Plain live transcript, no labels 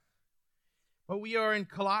Well, we are in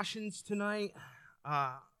Colossians tonight,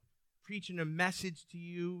 preaching a message to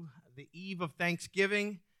you, the eve of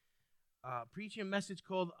Thanksgiving, preaching a message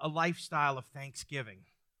called A Lifestyle of Thanksgiving.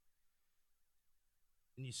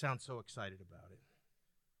 And you sound so excited about it.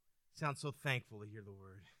 You sound so thankful to hear the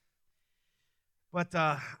word. But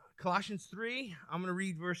Colossians 3, I'm going to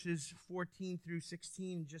read verses 14 through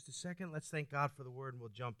 16 in just a second. Let's thank God for the word, and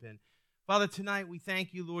we'll jump in. Father, tonight we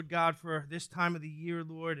thank you, Lord God, for this time of the year,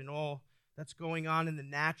 Lord, and all that's going on in the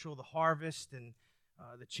natural, the harvest, and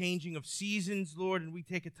the changing of seasons, Lord. And we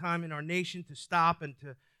take a time in our nation to stop and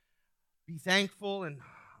to be thankful, and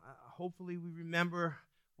hopefully we remember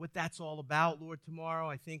what that's all about, Lord, tomorrow.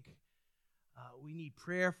 I think we need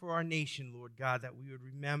prayer for our nation, Lord God, that we would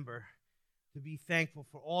remember to be thankful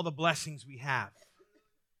for all the blessings we have,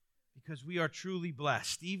 because we are truly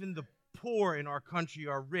blessed. Even the poor in our country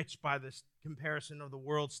are rich by this comparison of the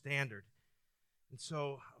world standard. And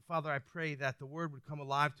so, Father, I pray that the word would come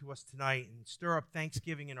alive to us tonight and stir up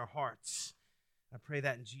thanksgiving in our hearts. I pray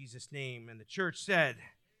that in Jesus' name. And the church said,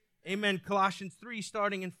 amen. Colossians 3,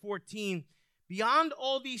 starting in 14. Beyond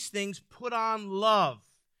all these things, put on love,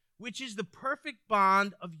 which is the perfect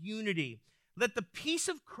bond of unity. Let the peace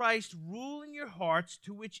of Christ rule in your hearts,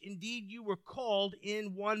 to which indeed you were called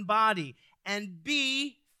in one body, and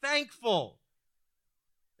be thankful.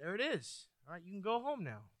 There it is. All right, you can go home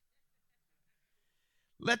now.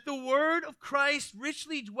 Let the word of Christ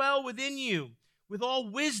richly dwell within you, with all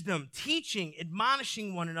wisdom, teaching,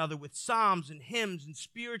 admonishing one another with psalms and hymns and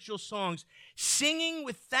spiritual songs, singing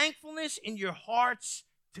with thankfulness in your hearts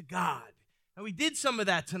to God. Now, we did some of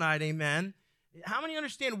that tonight, amen. How many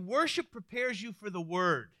understand worship prepares you for the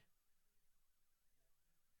word?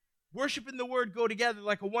 Worship and the word go together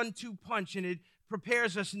like a 1-2 punch, and it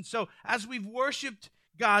prepares us. And so as we've worshiped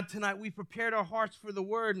God tonight, we've prepared our hearts for the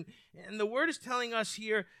word. And the word is telling us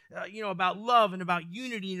here, about love and about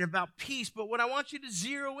unity and about peace. But what I want you to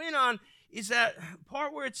zero in on is that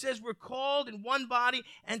part where it says we're called in one body,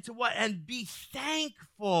 and to what? And be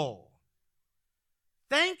thankful.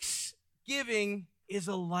 Thanksgiving is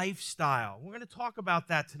a lifestyle. We're going to talk about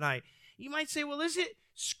that tonight. You might say, well, is it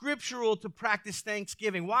scriptural to practice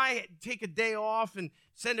Thanksgiving? Why take a day off and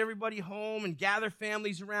send everybody home and gather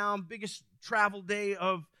families around? Biggest travel day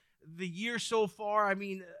of the year so far. I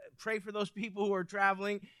mean, pray for those people who are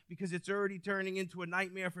traveling, because it's already turning into a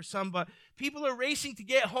nightmare for some. But people are racing to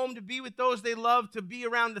get home, to be with those they love, to be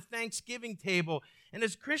around the Thanksgiving table. And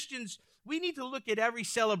as Christians, we need to look at every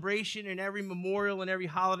celebration and every memorial and every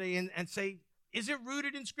holiday and say, is it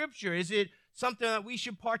rooted in Scripture? Is it something that we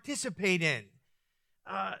should participate in?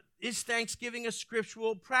 Is Thanksgiving a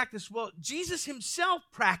scriptural practice? Well, Jesus himself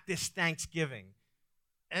practiced Thanksgiving.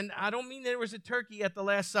 And I don't mean there was a turkey at the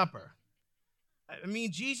Last Supper. I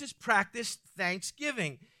mean, Jesus practiced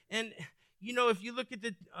Thanksgiving. And if you look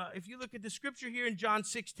at the scripture here in John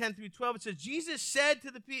 6:10 through 12, it says, Jesus said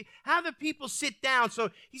to the people, have the people sit down. So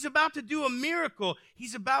he's about to do a miracle.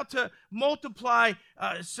 He's about to multiply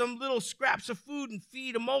some little scraps of food and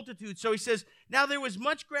feed a multitude. So he says, now there was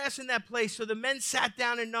much grass in that place. So the men sat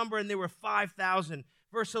down in number, and there were 5,000.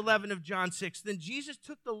 Verse 11 of John 6. Then Jesus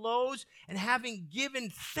took the loaves, and having given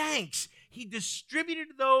thanks, he distributed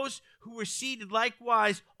to those who were seated,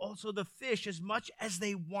 likewise also the fish, as much as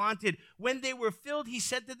they wanted. When they were filled, he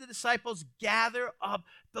said to the disciples, gather up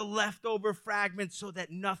the leftover fragments so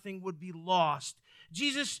that nothing would be lost.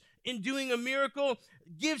 Jesus, in doing a miracle,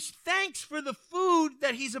 gives thanks for the food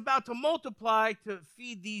that he's about to multiply to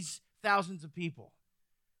feed these thousands of people.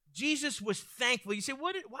 Jesus was thankful. You say,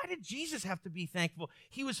 why did Jesus have to be thankful?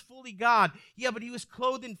 He was fully God. Yeah, but he was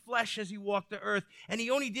clothed in flesh as he walked the earth, and he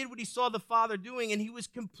only did what he saw the Father doing, and he was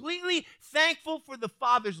completely thankful for the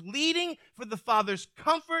Father's leading, for the Father's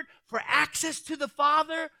comfort, for access to the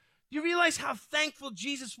Father. Do you realize how thankful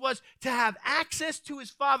Jesus was to have access to his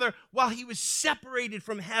Father while he was separated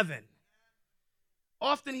from heaven?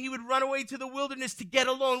 Often he would run away to the wilderness to get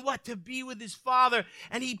alone. What? To be with his Father.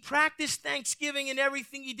 And he practiced thanksgiving in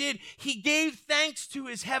everything he did. He gave thanks to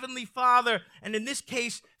his heavenly Father. And in this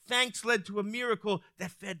case, thanks led to a miracle that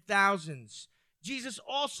fed thousands. Jesus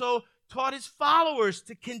also taught his followers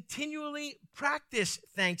to continually practice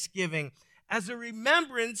thanksgiving as a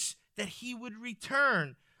remembrance that he would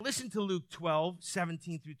return. Listen to Luke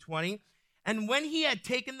 12:17 through 20. And when he had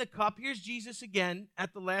taken the cup, here's Jesus again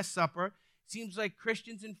at the Last Supper. Seems like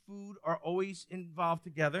Christians and food are always involved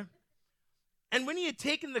together. And when he had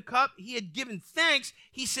taken the cup, he had given thanks.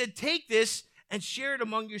 He said, take this and share it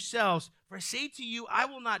among yourselves. For I say to you, I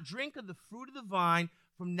will not drink of the fruit of the vine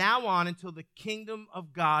from now on until the kingdom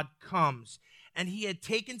of God comes. and he had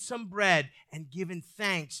taken some bread and given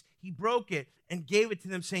thanks. He broke it and gave it to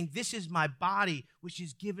them, saying, "This is my body, which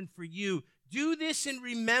is given for you. Do this in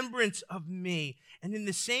remembrance of me." And in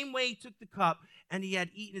the same way, he took the cup, and he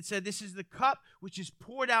had eaten and said, "This is the cup which is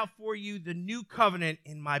poured out for you, the new covenant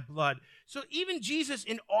in my blood." So even Jesus,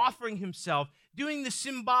 in offering himself, doing the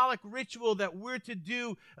symbolic ritual that we're to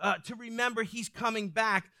do to remember he's coming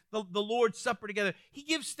back, the Lord's Supper together, he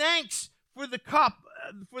gives thanks for the cup,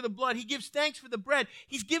 for the blood. He gives thanks for the bread.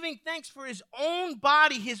 He's giving thanks for his own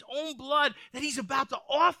body, his own blood that he's about to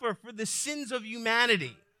offer for the sins of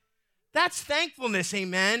humanity. That's thankfulness,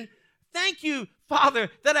 amen. Thank you,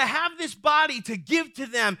 Father, that I have this body to give to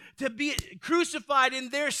them, to be crucified in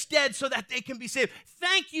their stead so that they can be saved.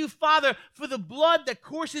 Thank you, Father, for the blood that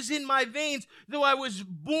courses in my veins. Though I was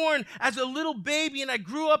born as a little baby and I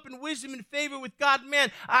grew up in wisdom and favor with God and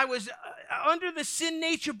man, I was under the sin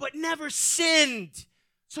nature but never sinned.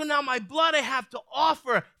 So now my blood I have to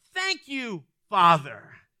offer. Thank you,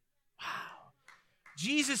 Father. Wow.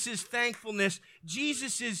 Jesus' thankfulness,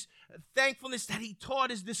 Jesus' thankfulness that he taught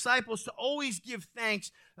his disciples to always give thanks.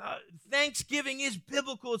 Thanksgiving is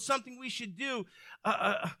biblical. It's something we should do.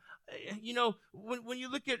 When you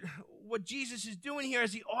look at what Jesus is doing here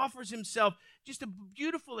as he offers himself, just a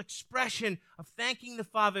beautiful expression of thanking the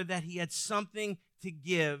Father that he had something to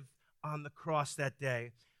give on the cross that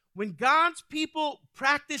day. When God's people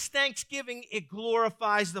practice thanksgiving, it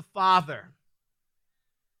glorifies the Father.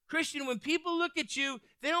 Christian, when people look at you,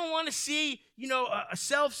 they don't want to see, a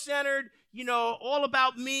self-centered, all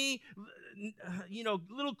about me,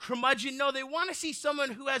 little curmudgeon. No, they want to see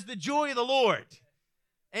someone who has the joy of the Lord.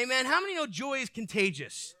 Amen. How many know joy is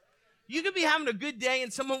contagious? You could be having a good day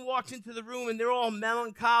and someone walks into the room and they're all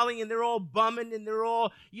melancholy and they're all bumming and they're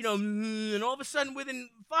all, and all of a sudden within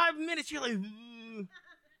 5 minutes you're like,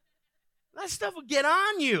 that stuff will get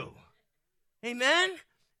on you. Amen.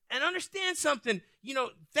 And understand something,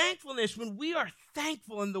 thankfulness, when we are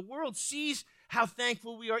thankful and the world sees how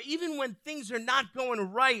thankful we are, even when things are not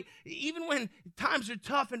going right, even when times are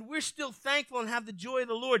tough and we're still thankful and have the joy of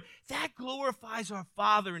the Lord, that glorifies our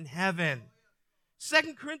Father in heaven.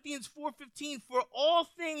 2 Corinthians 4:15, "For all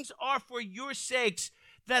things are for your sakes,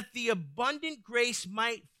 that the abundant grace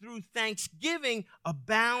might through thanksgiving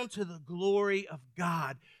abound to the glory of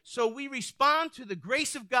God." So we respond to the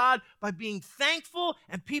grace of God by being thankful,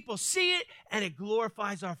 and people see it, and it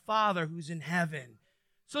glorifies our Father who's in heaven.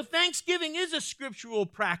 So thanksgiving is a scriptural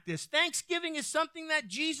practice. Thanksgiving is something that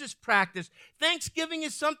Jesus practiced. Thanksgiving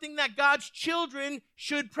is something that God's children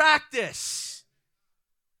should practice.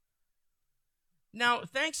 Now,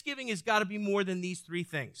 thanksgiving has got to be more than these three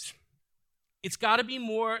things. It's got to be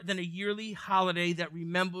more than a yearly holiday that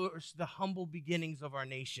remembers the humble beginnings of our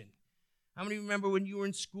nation. How many remember when you were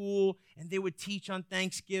in school and they would teach on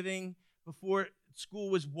Thanksgiving before school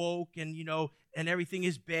was woke and, and everything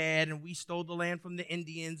is bad and we stole the land from the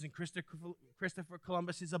Indians and Christopher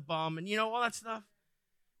Columbus is a bum and, all that stuff?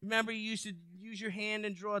 Remember you used to use your hand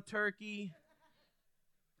and draw a turkey?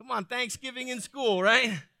 Come on, Thanksgiving in school,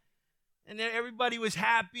 right? And everybody was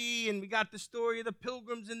happy, and we got the story of the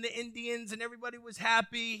Pilgrims and the Indians, and everybody was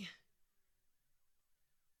happy.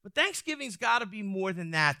 But Thanksgiving's got to be more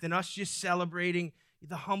than that, than us just celebrating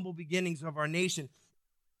the humble beginnings of our nation.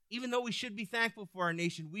 Even though we should be thankful for our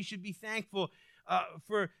nation, we should be thankful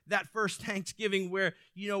for that first Thanksgiving where,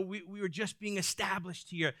 we were just being established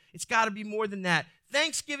here. It's got to be more than that.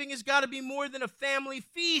 Thanksgiving has got to be more than a family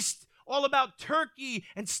feast, all about turkey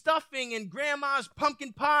and stuffing and grandma's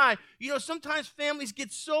pumpkin pie. Sometimes families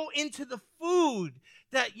get so into the food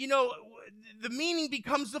that, the meaning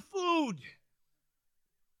becomes the food.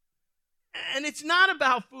 And it's not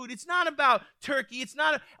about food. It's not about turkey. It's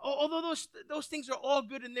not, although those things are all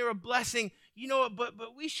good and they're a blessing, but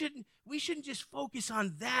we shouldn't just focus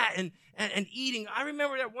on that and eating. I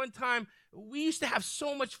remember that one time we used to have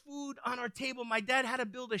so much food on our table. My dad had to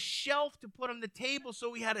build a shelf to put on the table so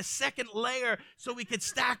we had a second layer so we could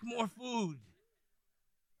stack more food.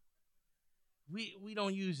 We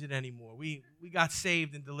don't use it anymore. We got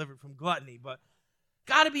saved and delivered from gluttony, but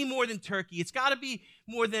got to be more than turkey. It's got to be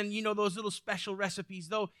more than, those little special recipes,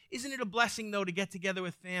 though. Isn't it a blessing, though, to get together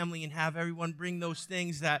with family and have everyone bring those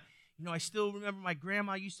things that, I still remember my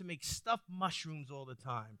grandma used to make stuffed mushrooms all the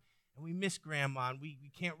time. And we miss Grandma, and we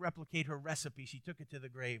can't replicate her recipe. She took it to the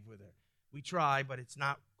grave with her. We try, but it's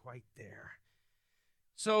not quite there.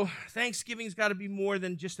 So Thanksgiving's got to be more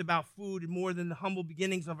than just about food and more than the humble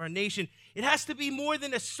beginnings of our nation. It has to be more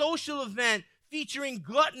than a social event featuring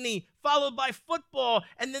gluttony, followed by football,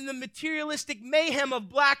 and then the materialistic mayhem of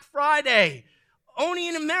Black Friday. Only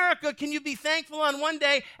in America can you be thankful on one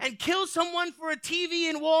day and kill someone for a TV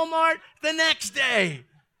in Walmart the next day.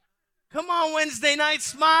 Come on, Wednesday night,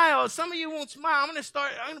 smile. Some of you won't smile. I'm going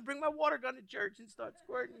to bring my water gun to church and start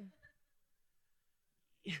squirting.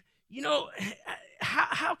 You know,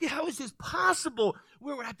 how is this possible?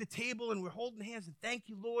 We're at the table and we're holding hands and thank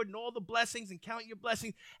you, Lord, and all the blessings and count your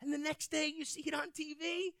blessings. And the next day you see it on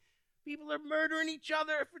TV. People are murdering each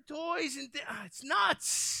other for toys. And it's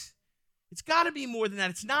nuts. It's got to be more than that.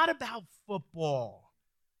 It's not about football.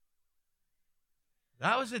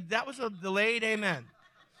 That was a delayed amen.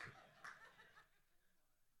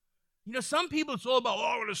 You know, some people, it's all about,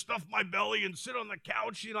 I'm going to stuff my belly and sit on the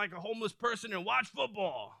couch like a homeless person and watch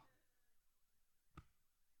football.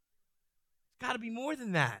 It's got to be more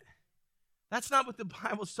than that. That's not what the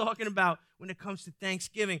Bible's talking about when it comes to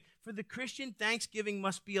Thanksgiving. For the Christian, Thanksgiving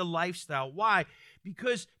must be a lifestyle. Why?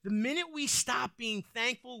 Because the minute we stop being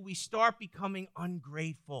thankful, we start becoming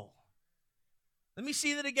ungrateful. Let me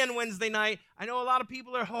see that again Wednesday night. I know a lot of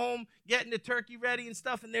people are home getting the turkey ready and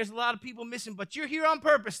stuff, and there's a lot of people missing, but you're here on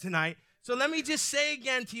purpose tonight. So let me just say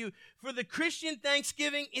again to you, for the Christian,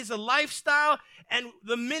 Thanksgiving is a lifestyle, and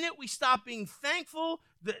the minute we stop being thankful,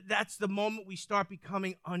 that's the moment we start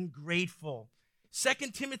becoming ungrateful.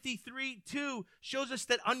 2 Timothy 3:2 shows us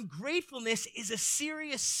that ungratefulness is a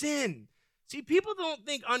serious sin. See, people don't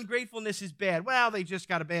think ungratefulness is bad. Well, they just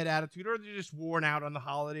got a bad attitude, or they're just worn out on the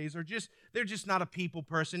holidays, or they're just not a people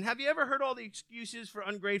person. Have you ever heard all the excuses for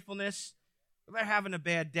ungratefulness? They're having a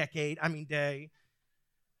bad day.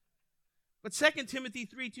 But 2 Timothy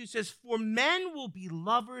 3:2 says, for men will be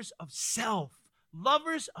lovers of self,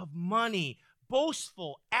 lovers of money,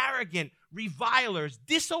 boastful, arrogant, revilers,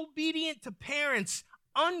 disobedient to parents,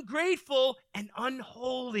 ungrateful, and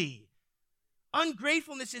unholy.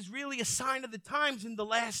 Ungratefulness is really a sign of the times in the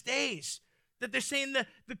last days. That they're saying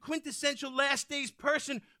the quintessential last days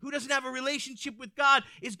person who doesn't have a relationship with God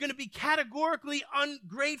is going to be categorically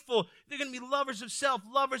ungrateful. They're going to be lovers of self,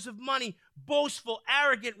 lovers of money, boastful,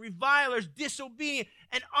 arrogant, revilers, disobedient,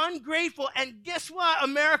 and ungrateful. And guess what,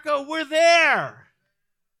 America? We're there.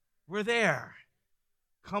 We're there.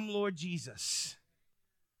 Come, Lord Jesus.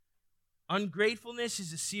 Ungratefulness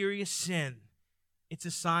is a serious sin. It's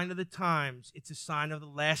a sign of the times. It's a sign of the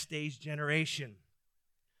last days generation.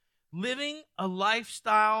 Living a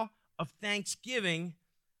lifestyle of thanksgiving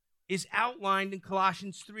is outlined in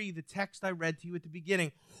Colossians 3, the text I read to you at the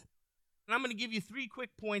beginning. And I'm going to give you 3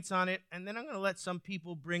 quick points on it, and then I'm going to let some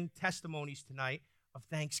people bring testimonies tonight of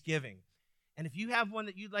thanksgiving. And if you have one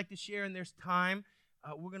that you'd like to share and there's time,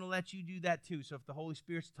 we're going to let you do that too. So if the Holy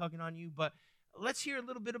Spirit's tugging on you, but let's hear a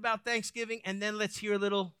little bit about Thanksgiving, and then let's hear a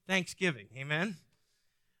little Thanksgiving. Amen?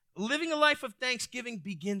 Living a life of thanksgiving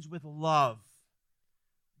begins with love.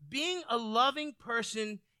 Being a loving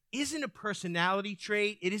person isn't a personality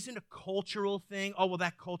trait. It isn't a cultural thing. Oh, well,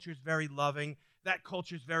 that culture is very loving. That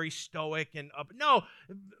culture is very stoic and up. No,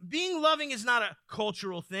 being loving is not a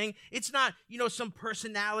cultural thing. It's not, some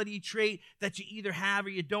personality trait that you either have or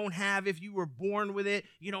you don't have if you were born with it.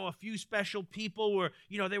 A few special people were,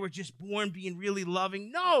 they were just born being really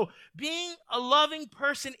loving. No, being a loving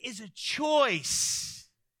person is a choice.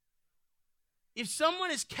 If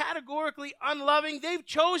someone is categorically unloving, they've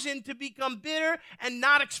chosen to become bitter and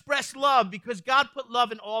not express love because God put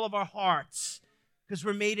love in all of our hearts because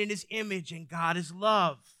we're made in His image and God is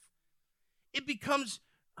love. It becomes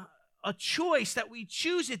a choice that we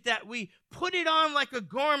choose it, that we put it on like a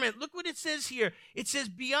garment. Look what it says here. It says,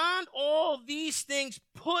 beyond all these things,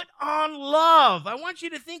 put on love. I want you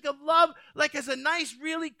to think of love like as a nice,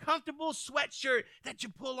 really comfortable sweatshirt that you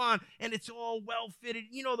pull on, and it's all well-fitted.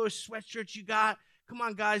 You know those sweatshirts you got? Come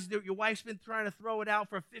on, guys. Your wife's been trying to throw it out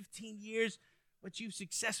for 15 years, but you've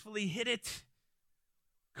successfully hit it.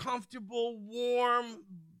 Comfortable, warm,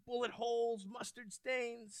 bullet holes, mustard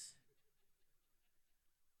stains.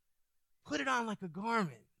 Put it on like a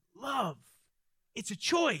garment. Love. It's a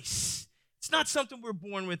choice. It's not something we're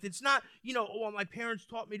born with. It's not, my parents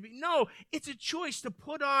taught me to be. No, it's a choice to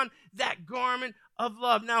put on that garment of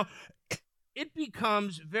love. Now, it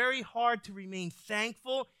becomes very hard to remain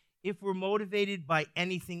thankful if we're motivated by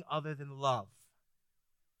anything other than love.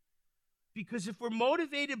 Because if we're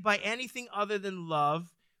motivated by anything other than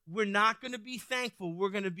love, we're not going to be thankful. We're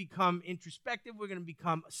going to become introspective. We're going to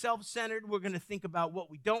become self-centered. We're going to think about what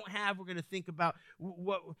we don't have. We're going to think about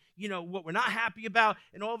what we're not happy about.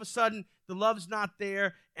 And all of a sudden, the love's not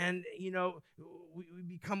there. And, we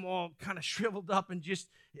become all kind of shriveled up and just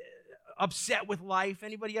upset with life.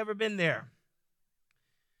 Anybody ever been there?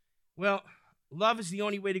 Well, love is the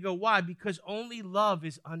only way to go. Why? Because only love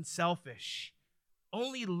is unselfish.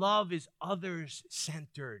 Only love is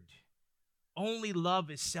others-centered. Only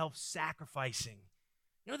love is self-sacrificing.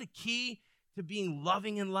 You know, the key to being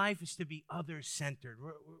loving in life is to be others-centered.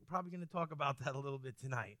 We're probably going to talk about that a little bit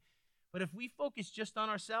tonight. But if we focus just on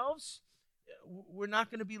ourselves, we're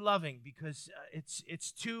not going to be loving because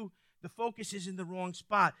the focus is in the wrong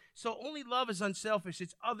spot. So only love is unselfish.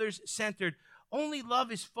 It's others-centered. Only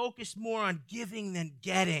love is focused more on giving than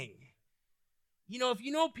getting. You know, if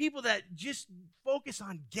you know people that just focus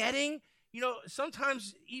on getting, you know,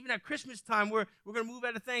 sometimes even at Christmas time, we're going to move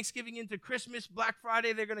out of Thanksgiving into Christmas, Black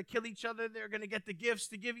Friday, they're going to kill each other, they're going to get the gifts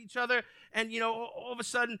to give each other, and, you know, all of a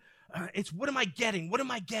sudden, it's what am I getting? What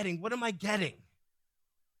am I getting? What am I getting?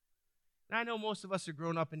 And I know most of us are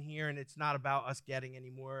grown up in here, and it's not about us getting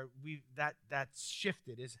anymore. That's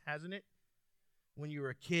shifted, hasn't it? When you were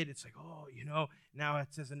a kid, it's like, oh, you know, now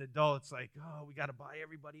it's as an adult, it's like, oh, we got to buy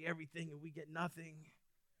everybody everything and we get nothing.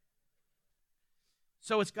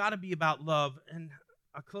 So it's got to be about love. And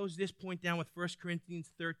I'll close this point down with 1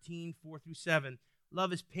 Corinthians 13, 4-7.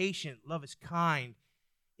 Love is patient. Love is kind.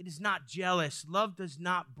 It is not jealous. Love does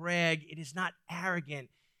not brag. It is not arrogant.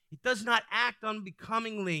 It does not act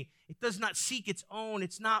unbecomingly. It does not seek its own.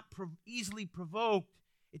 It's not easily provoked.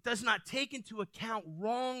 It does not take into account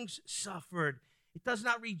wrongs suffered. It does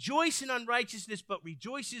not rejoice in unrighteousness, but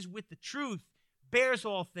rejoices with the truth, bears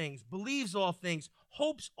all things, believes all things,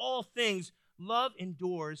 hopes all things. Love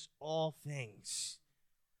endures all things.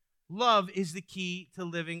 Love is the key to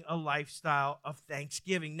living a lifestyle of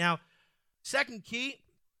thanksgiving. Now, second key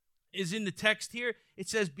is in the text here. It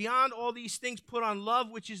says, beyond all these things, put on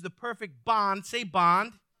love, which is the perfect bond. Say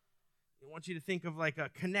bond. I want you to think of like a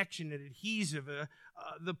connection, an adhesive,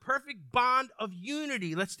 the perfect bond of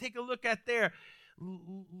unity. Let's take a look at there.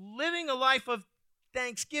 Living a life of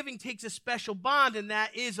thanksgiving takes a special bond, and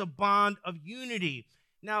that is a bond of unity.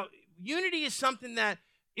 Now, unity is something that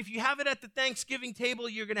if you have it at the Thanksgiving table,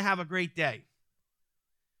 you're going to have a great day.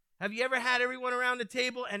 Have you ever had everyone around the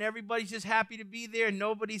table and everybody's just happy to be there and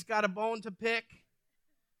nobody's got a bone to pick?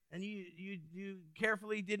 And you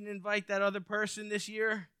carefully didn't invite that other person this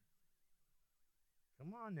year?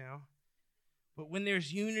 Come on now. But when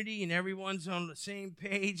there's unity and everyone's on the same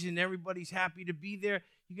page and everybody's happy to be there,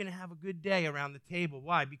 you're going to have a good day around the table.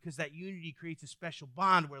 Why? Because that unity creates a special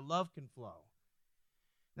bond where love can flow.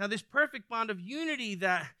 Now, this perfect bond of unity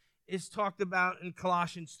that is talked about in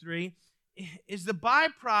Colossians 3 is the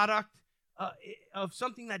byproduct of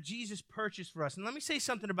something that Jesus purchased for us. And let me say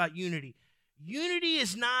something about unity. Unity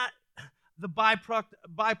is not the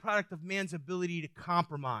byproduct of man's ability to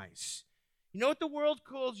compromise. You know what the world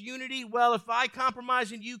calls unity? Well, if I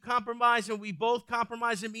compromise and you compromise and we both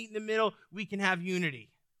compromise and meet in the middle, we can have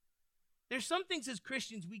unity. There's some things as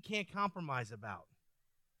Christians we can't compromise about.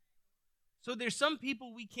 So there's some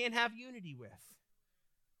people we can't have unity with.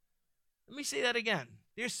 Let me say that again.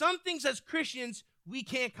 There's some things as Christians we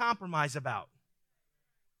can't compromise about.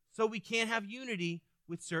 So we can't have unity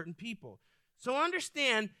with certain people. So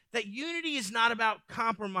understand that unity is not about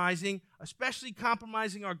compromising, especially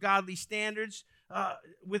compromising our godly standards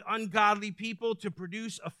with ungodly people to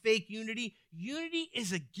produce a fake unity. Unity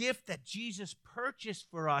is a gift that Jesus purchased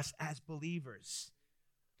for us as believers.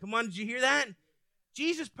 Come on, did you hear that?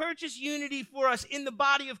 Jesus purchased unity for us in the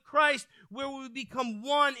body of Christ where we become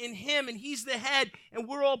one in Him and He's the head and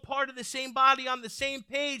we're all part of the same body on the same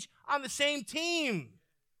page, on the same team.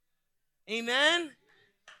 Amen?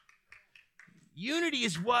 Unity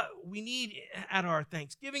is what we need at our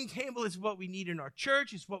Thanksgiving table. It's what we need in our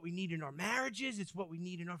church. It's what we need in our marriages. It's what we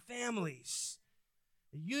need in our families.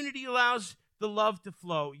 Unity allows the love to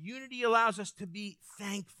flow. Unity allows us to be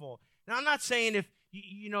thankful. Now, I'm not saying if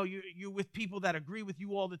you're with people that agree with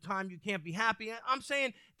you all the time, you can't be happy. I'm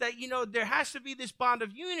saying that, there has to be this bond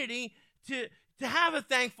of unity to have a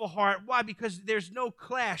thankful heart. Why? Because there's no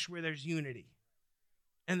clash where there's unity.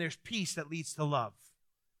 And there's peace that leads to love.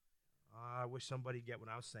 I wish somebody get what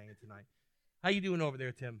I was saying tonight. How you doing over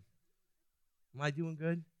there, Tim? Am I doing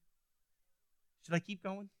good? Should I keep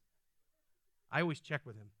going? I always check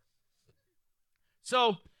with him.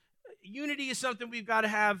 So, unity is something we've got to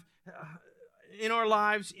have in our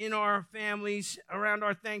lives, in our families, around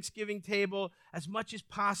our Thanksgiving table. As much as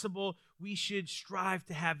possible, we should strive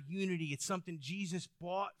to have unity. It's something Jesus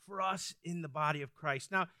bought for us in the body of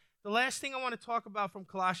Christ. Now, the last thing I want to talk about from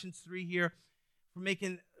Colossians 3 here, for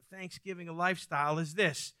making Thanksgiving a lifestyle, is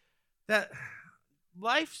this. That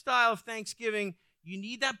lifestyle of Thanksgiving, you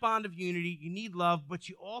need that bond of unity, you need love, but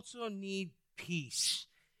you also need peace.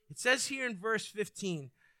 It says here in verse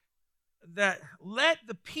 15, that let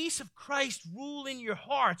the peace of Christ rule in your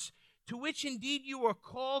hearts, to which indeed you are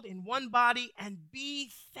called in one body, and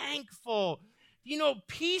be thankful.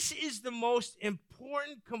 Peace is the most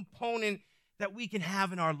important component that we can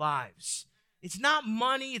have in our lives. It's not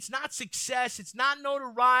money. It's not success. It's not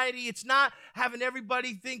notoriety. It's not having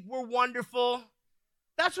everybody think we're wonderful.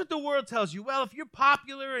 That's what the world tells you. Well, if you're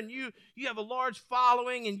popular and you have a large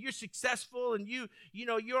following and you're successful and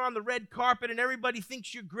you're on the red carpet and everybody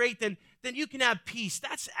thinks you're great, then you can have peace.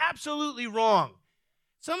 That's absolutely wrong.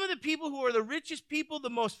 Some of the people who are the richest people,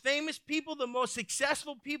 the most famous people, the most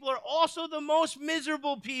successful people are also the most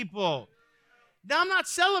miserable people. Now, I'm not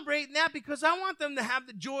celebrating that because I want them to have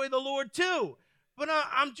the joy of the Lord too. But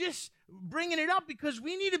I'm just bringing it up because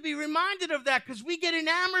we need to be reminded of that because we get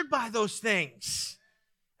enamored by those things.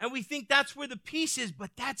 And we think that's where the peace is, but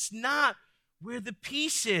that's not where the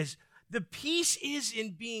peace is. The peace is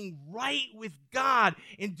in being right with God,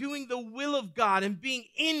 in doing the will of God, and being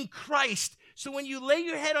in Christ. So when you lay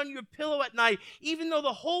your head on your pillow at night, even though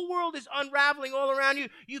the whole world is unraveling all around you,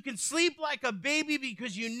 you can sleep like a baby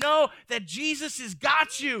because you know that Jesus has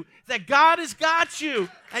got you, that God has got you,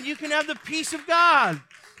 and you can have the peace of God.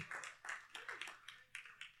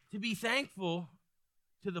 To be thankful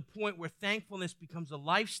to the point where thankfulness becomes a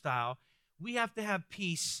lifestyle, we have to have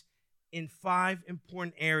peace in 5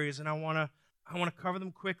 important areas, and I want to cover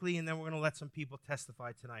them quickly, and then we're going to let some people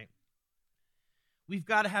testify tonight. We've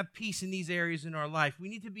got to have peace in these areas in our life. We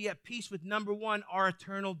need to be at peace with, number 1, our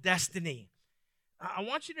eternal destiny. I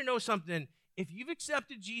want you to know something. If you've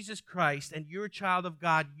accepted Jesus Christ and you're a child of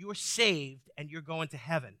God, you're saved and you're going to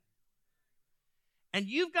heaven. And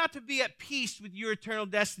you've got to be at peace with your eternal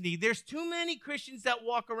destiny. There's too many Christians that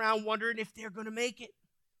walk around wondering if they're going to make it.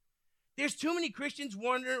 There's too many Christians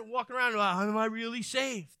walking around, am I really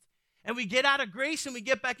saved? And we get out of grace and we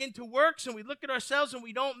get back into works and we look at ourselves and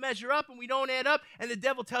we don't measure up and we don't add up. And the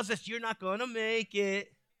devil tells us, you're not going to make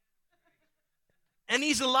it. And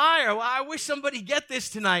he's a liar. Well, I wish somebody get this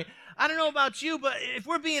tonight. I don't know about you, but if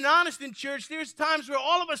we're being honest in church, there's times where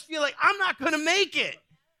all of us feel like, I'm not going to make it.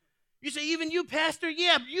 You say, even you, Pastor?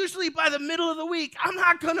 Yeah, usually by the middle of the week, I'm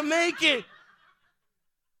not going to make it.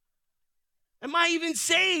 Am I even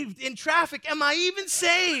saved in traffic? Am I even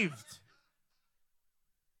saved?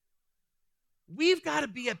 We've got to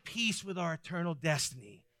be at peace with our eternal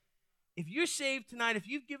destiny. If you're saved tonight, if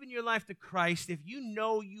you've given your life to Christ, if you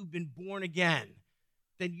know you've been born again,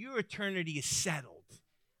 then your eternity is settled.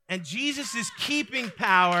 And Jesus is keeping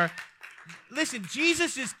power. Listen,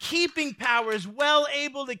 Jesus' keeping power is well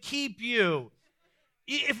able to keep you.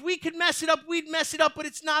 If we could mess it up, we'd mess it up, but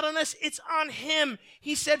it's not on us, it's on him.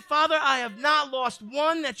 He said, Father, I have not lost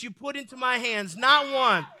one that you put into my hands, not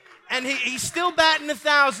one. And he's still batting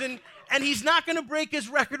 1,000, and he's not going to break his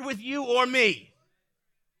record with you or me.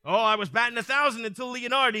 Oh, I was batting 1,000 until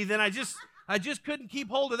Leonardi, then I just couldn't keep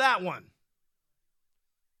hold of that one.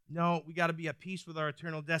 No, we got to be at peace with our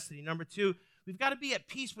eternal destiny. Number 2, we've got to be at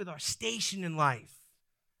peace with our station in life.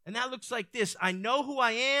 And that looks like this. I know who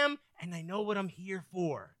I am, and I know what I'm here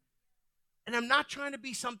for. And I'm not trying to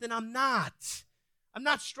be something I'm not. I'm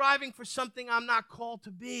not striving for something I'm not called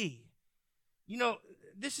to be. You know,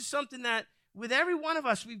 this is something that with every one of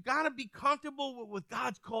us, we've got to be comfortable with what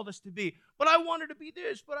God's called us to be. But I wanted to be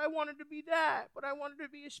this, but I wanted to be that, but I wanted to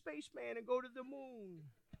be a spaceman and go to the moon.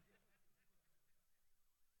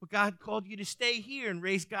 But God called you to stay here and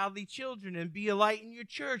raise godly children and be a light in your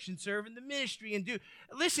church and serve in the ministry and do.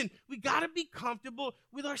 Listen, we got to be comfortable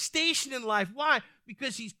with our station in life. Why?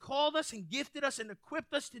 Because he's called us and gifted us and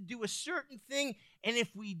equipped us to do a certain thing. And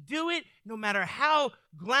if we do it, no matter how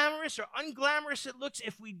glamorous or unglamorous it looks,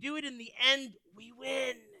 if we do it in the end, we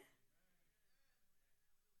win.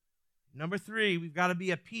 Number 3, we've got to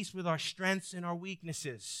be at peace with our strengths and our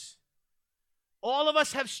weaknesses. All of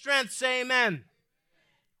us have strengths, say amen.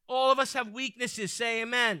 All of us have weaknesses. Say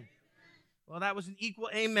amen. Well, that was an equal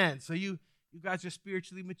amen. So you guys are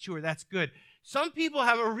spiritually mature. That's good. Some people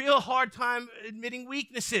have a real hard time admitting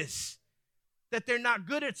weaknesses, that they're not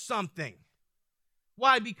good at something.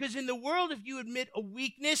 Why? Because in the world, if you admit a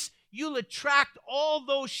weakness, you'll attract all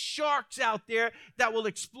those sharks out there that will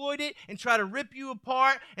exploit it and try to rip you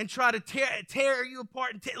apart and try to tear you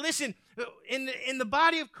apart. Listen, in the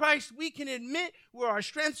body of Christ, we can admit where our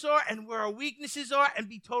strengths are and where our weaknesses are and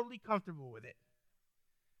be totally comfortable with it.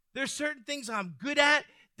 There's certain things I'm good at,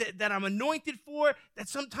 that I'm anointed for, that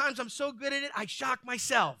sometimes I'm so good at it, I shock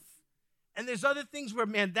myself. And there's other things where,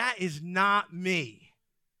 man, that is not me.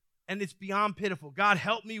 And it's beyond pitiful. God,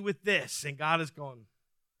 help me with this. And God is going,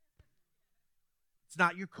 it's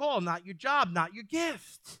not your call, not your job, not your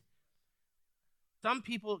gift. Some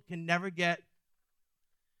people can never get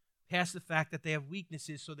past the fact that they have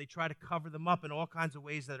weaknesses, so they try to cover them up in all kinds of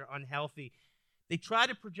ways that are unhealthy. They try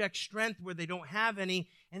to project strength where they don't have any,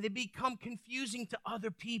 and they become confusing to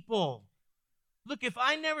other people. Look, if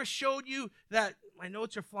I never showed you that, my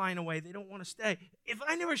notes are flying away. They don't want to stay. If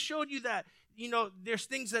I never showed you that, there's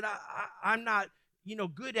things that I'm not,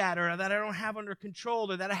 good at, or that I don't have under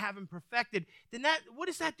control, or that I haven't perfected, then what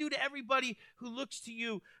does that do to everybody who looks to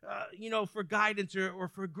you, for guidance or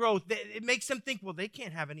for growth? It makes them think, well, they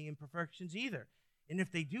can't have any imperfections either. And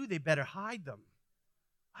if they do, they better hide them.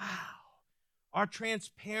 Wow. Our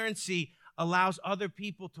transparency allows other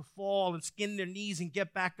people to fall and skin their knees and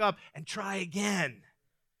get back up and try again.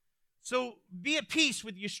 So be at peace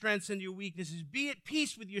with your strengths and your weaknesses. Be at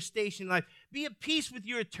peace with your station in life. Be at peace with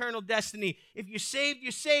your eternal destiny. If you're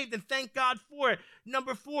saved, and thank God for it.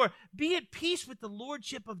 Number 4, be at peace with the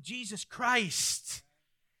lordship of Jesus Christ.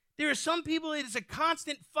 There are some people, it is a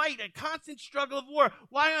constant fight, a constant struggle of war.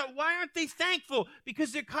 Why aren't they thankful?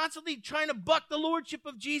 Because they're constantly trying to buck the lordship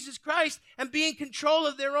of Jesus Christ and be in control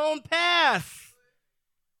of their own path.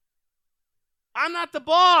 I'm not the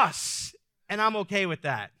boss, and I'm okay with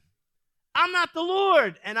that. I'm not the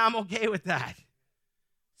Lord, and I'm okay with that.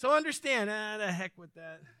 So understand, the heck with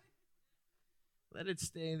that. Let it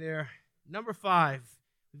stay there. Number 5,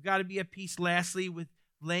 we've got to be at peace, lastly, with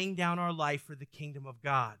laying down our life for the kingdom of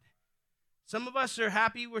God. Some of us are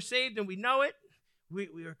happy we're saved, and we know it. We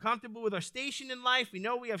are comfortable with our station in life. We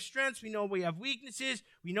know we have strengths. We know we have weaknesses.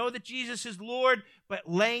 We know that Jesus is Lord, but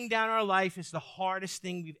laying down our life is the hardest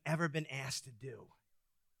thing we've ever been asked to do.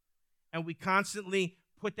 And we constantly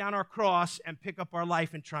put down our cross and pick up our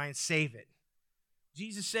life and try and save it.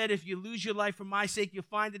 Jesus said, if you lose your life for my sake, you'll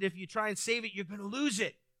find it. If you try and save it, you're going to lose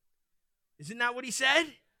it. Isn't that what he said?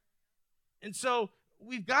 And so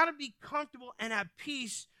we've got to be comfortable and at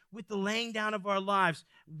peace with the laying down of our lives,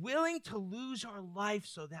 willing to lose our life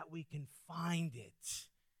so that we can find it.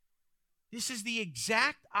 This is the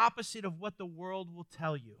exact opposite of what the world will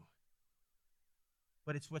tell you.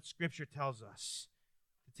 But it's what Scripture tells us.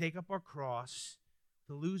 To take up our cross,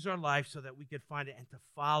 to lose our life so that we could find it, and to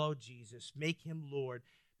follow Jesus, make him Lord,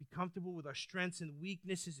 be comfortable with our strengths and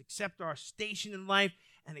weaknesses, accept our station in life,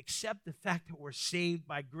 and accept the fact that we're saved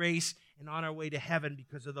by grace and on our way to heaven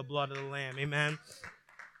because of the blood of the Lamb. Amen?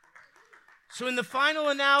 So in the final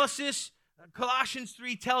analysis, Colossians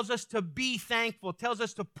 3 tells us to be thankful, tells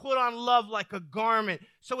us to put on love like a garment.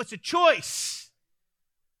 So it's a choice.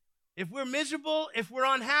 If we're miserable, if we're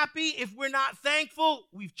unhappy, if we're not thankful,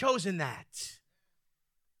 we've chosen that.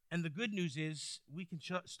 And the good news is we can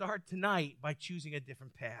start tonight by choosing a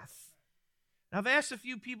different path. Now, I've asked a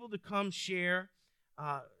few people to come share.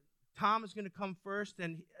 Tom is going to come first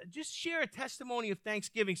and just share a testimony of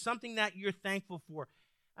thanksgiving, something that you're thankful for.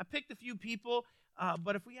 I picked a few people,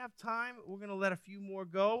 but if we have time, we're going to let a few more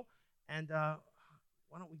go. And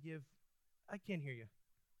why don't we give, I can't hear you.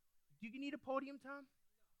 Do you need a podium, Tom?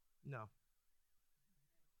 No.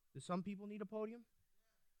 Do some people need a podium?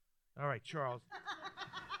 All right, Charles.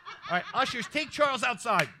 All right, ushers, take Charles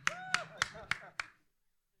outside.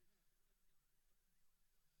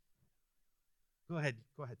 Go ahead,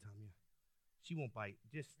 Tom. Yeah. She won't bite,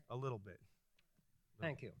 just a little bit.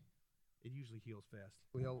 Thank you. It usually heals fast.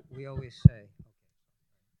 We always say. Okay.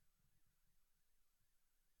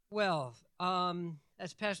 Well,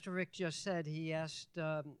 as Pastor Rick just said, he asked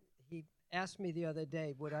me the other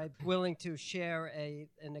day, would I be willing to share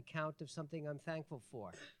an account of something I'm thankful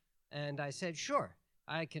for? And I said, sure,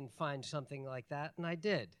 I can find something like that, and I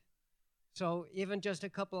did. So even just a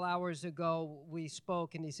couple hours ago, we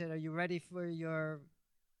spoke, and he said, are you ready for your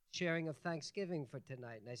sharing of Thanksgiving for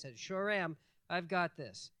tonight? And I said, sure am. I've got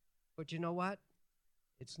this. But you know what?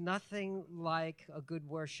 It's nothing like a good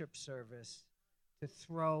worship service to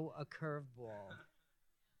throw a curveball.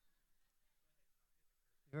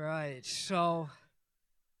 Right. So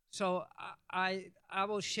I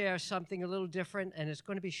will share something a little different, and it's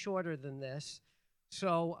going to be shorter than this.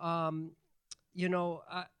 So, I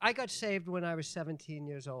got saved when I was 17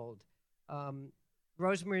 years old.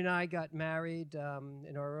 Rosemary and I got married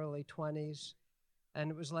in our early 20s, and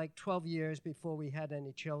it was like 12 years before we had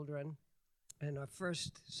any children. And our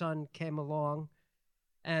first son came along,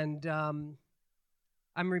 and I'm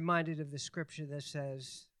reminded of the scripture that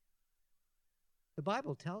says, the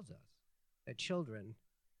Bible tells us that children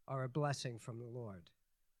are a blessing from the Lord.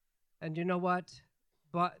 And you know what?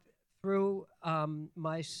 But through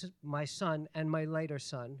my son and my later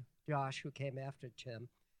son, Josh, who came after Tim,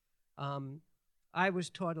 I was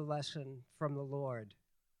taught a lesson from the Lord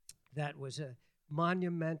that was a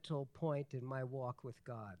monumental point in my walk with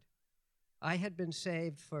God. I had been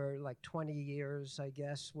saved for like 20 years, I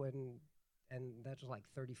guess, and that was like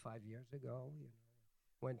 35 years ago,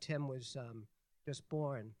 when Tim was just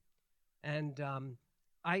born. And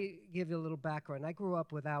I give you a little background. I grew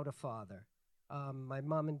up without a father. My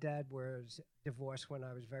mom and dad were divorced when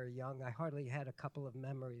I was very young. I hardly had a couple of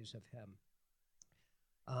memories of him.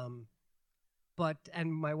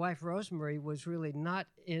 And my wife Rosemary was really not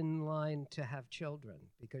in line to have children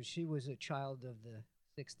because she was a child of the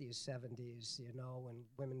 60s, 70s, you know, and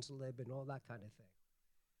women's lib and all that kind of thing.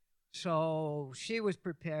 So she was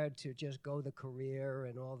prepared to just go the career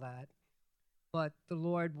and all that. But the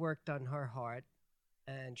Lord worked on her heart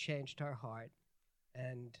and changed her heart.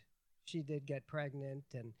 And she did get pregnant,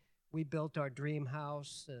 and we built our dream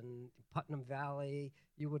house in Putnam Valley.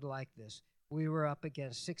 You would like this. We were up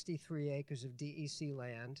against 63 acres of DEC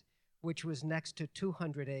land, which was next to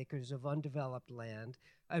 200 acres of undeveloped land,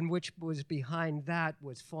 and which was behind that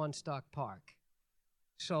was Fawnstock Park.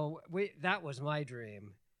 So that was my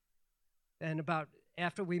dream. And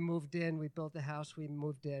after we moved in, we built the house, we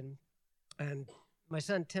moved in, and my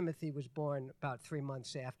son Timothy was born about 3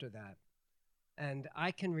 months after that. And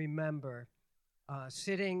I can remember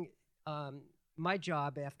sitting, my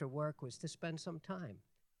job after work was to spend some time.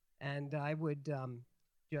 And I would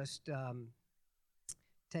just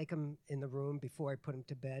take him in the room before I put him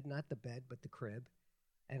to bed, not the bed, but the crib.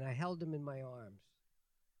 And I held him in my arms.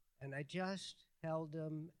 And I just held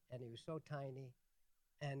him, and he was so tiny.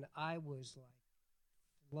 And I was like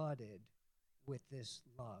flooded with this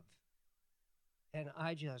love. And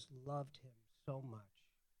I just loved him so much.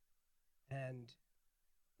 And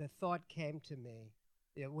the thought came to me,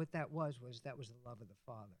 what that was the love of the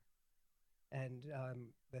Father. And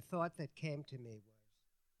the thought that came to me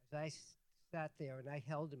was, as I sat there and I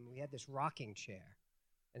held him, we had this rocking chair.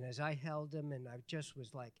 And as I held him and I just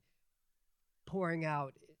was like pouring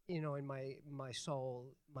out, you know, in my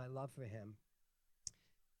soul, my love for him,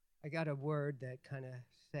 I got a word that kind of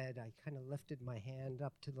said, I kind of lifted my hand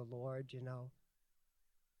up to the Lord, you know.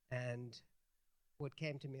 And what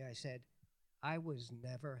came to me, I said, I was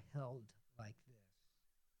never held like this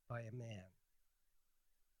by a man.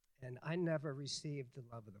 And I never received the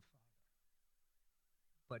love of the Father.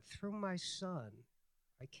 But through my son,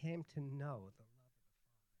 I came to know the love of the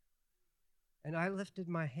Father. And I lifted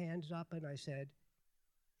my hands up and I said,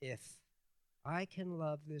 if I can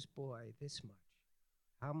love this boy this much,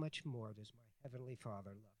 how much more does my Heavenly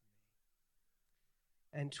Father love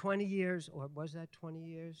me? And 20 years, or was that 20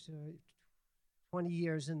 years? 20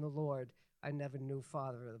 years in the Lord, I never knew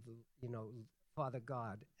Father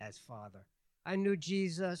God as Father. I knew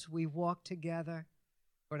Jesus, we walked together,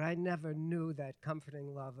 but I never knew that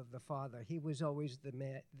comforting love of the Father. He was always the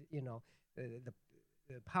man, you know, the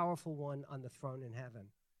powerful one on the throne in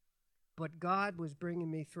heaven. But God was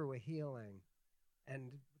bringing me through a healing,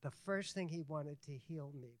 and the first thing he wanted to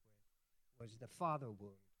heal me with was the father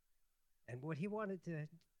wound. And what he wanted to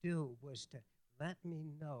do was to let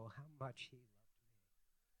me know how much he loved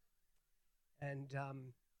me.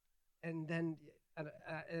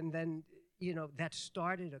 And then, you know, that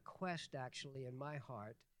started a quest actually in my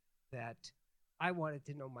heart that I wanted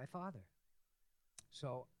to know my Father.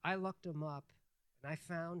 So I looked him up and I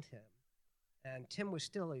found him. And Tim was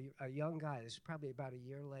still a young guy. This is probably about a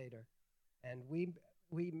year later. And we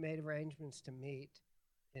made arrangements to meet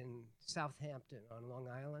in Southampton on Long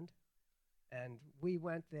Island. And we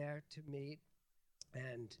went there to meet.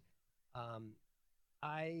 And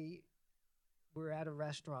we're at a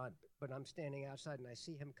restaurant, but I'm standing outside and I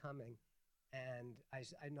see him coming. And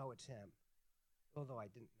I know it's him, although I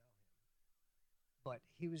didn't know him. But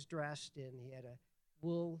he was dressed he had a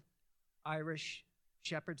wool Irish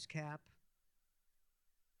shepherd's cap,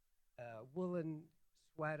 a woolen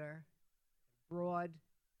sweater, broad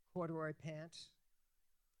corduroy pants.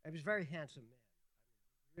 He was a very handsome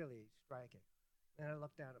man, really striking. And I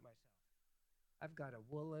looked down at myself. I've got a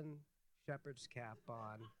woolen shepherd's cap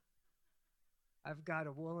on. I've got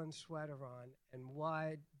a woolen sweater on and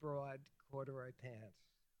wide, broad corduroy pants.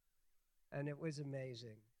 And it was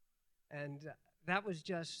amazing. And that was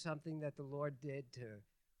just something that the Lord did to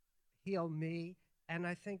heal me and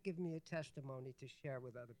I think give me a testimony to share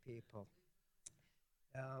with other people.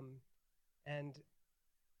 And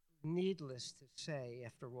needless to say,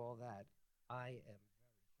 after all that, I am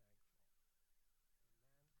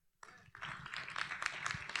very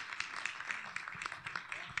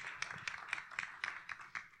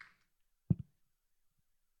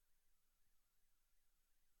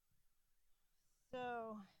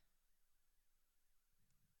So,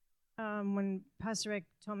 when Pastor Rick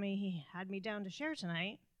told me he had me down to share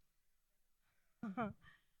tonight,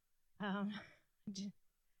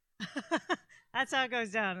 that's how it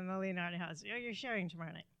goes down in the Leonardo house. You're sharing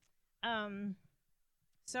tomorrow night.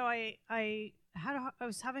 So I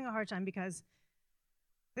was having a hard time because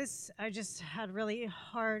I just had a really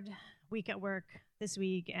hard week at work this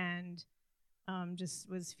week, and just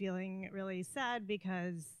was feeling really sad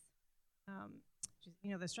because,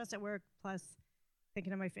 the stress at work plus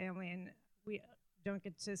thinking of my family, and we don't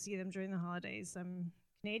get to see them during the holidays. I'm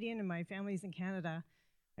Canadian and my family's in Canada.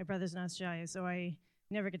 My brother's in Australia, so I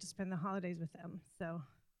never get to spend the holidays with them. So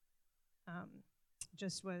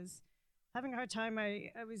just was having a hard time.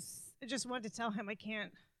 I just wanted to tell him I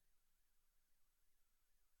can't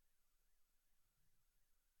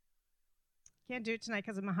do it tonight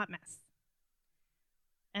because I'm a hot mess.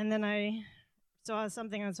 And then I saw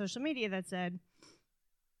something on social media that said,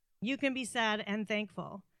 you can be sad and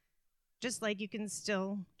thankful, just like you can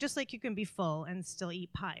be full and still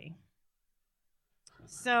eat pie.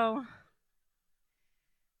 So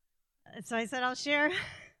I said I'll share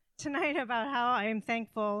tonight about how I am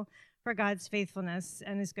thankful for God's faithfulness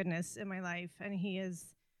and his goodness in my life. And he has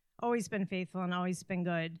always been faithful and always been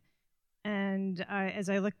good. And as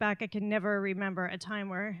I look back, I can never remember a time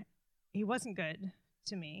where he wasn't good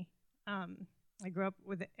to me. I grew up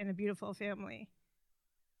in a beautiful family.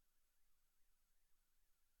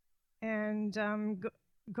 And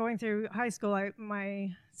going through high school,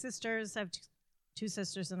 my sisters, I have two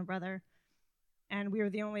sisters and a brother, and we were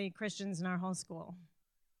the only Christians in our whole school.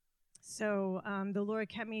 So the Lord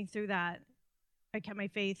kept me through that. I kept my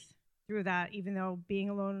faith through that, even though being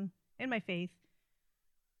alone in my faith,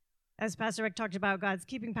 as Pastor Rick talked about God's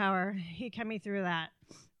keeping power, he kept me through that.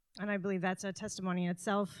 And I believe that's a testimony in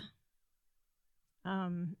itself.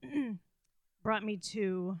 Brought me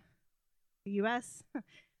to the U.S.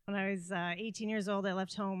 When I was 18 years old, I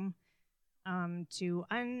left home to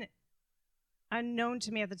unknown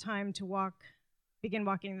to me at the time to begin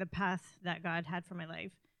walking the path that God had for my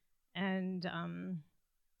life. And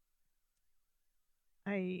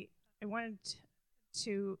I wanted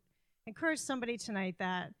to encourage somebody tonight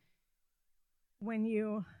that when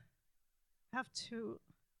you have to,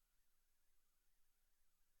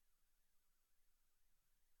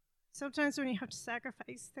 sometimes when you have to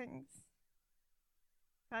sacrifice things,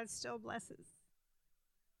 God still blesses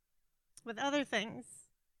with other things.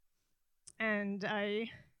 And I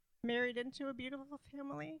married into a beautiful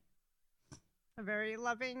family, a very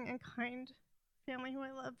loving and kind family who I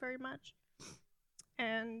love very much.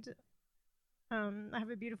 And I have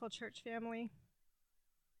a beautiful church family.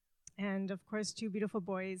 And of course, two beautiful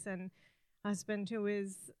boys and a husband who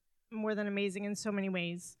is more than amazing in so many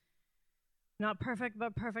ways. Not perfect,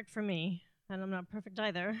 but perfect for me. And I'm not perfect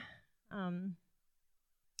either.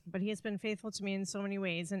 But he has been faithful to me in so many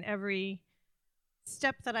ways. And every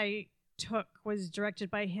step that I took was directed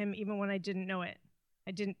by him, even when I didn't know it.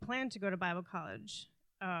 I didn't plan to go to Bible college,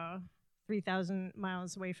 3,000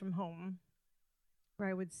 miles away from home, where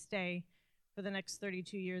I would stay for the next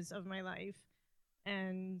 32 years of my life.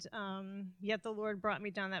 And yet the Lord brought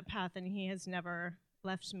me down that path, and he has never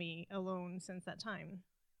left me alone since that time.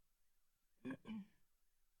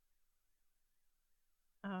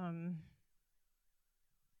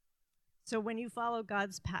 So when you follow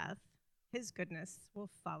God's path, his goodness will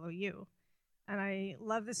follow you. And I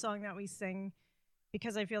love the song that we sing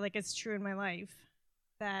because I feel like it's true in my life,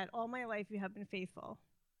 that all my life you have been faithful.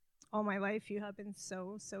 All my life you have been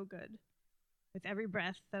so, so good. With every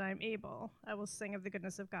breath that I'm able, I will sing of the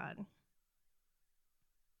goodness of God.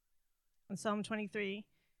 In Psalm 23, it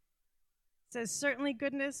says, certainly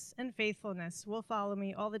goodness and faithfulness will follow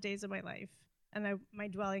me all the days of my life, and my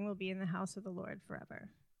dwelling will be in the house of the Lord forever.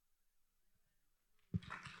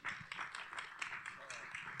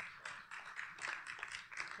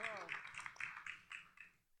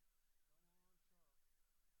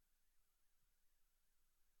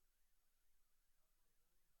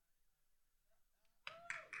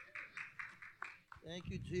 Thank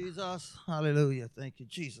you, Jesus. Hallelujah. Thank you,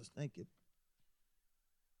 Jesus. Thank you,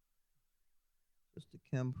 Sister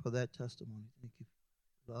Kim, for that testimony. Thank you,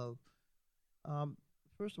 love.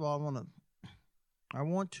 First of all, I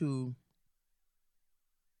want to,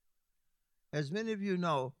 as many of you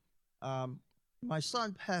know, my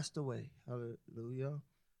son passed away. Hallelujah.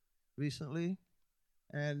 Recently,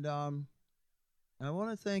 and I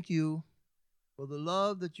want to thank you for the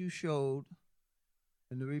love that you showed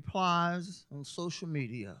and the replies on social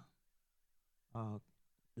media, the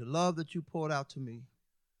love that you poured out to me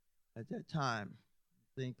at that time.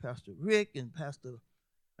 I think Pastor Rick and Pastor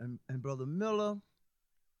and Brother Miller,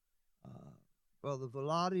 Brother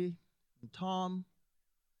Velati and Tom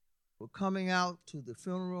were coming out to the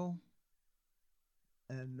funeral,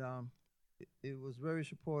 and it was very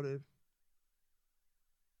supportive,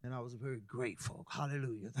 and I was very grateful.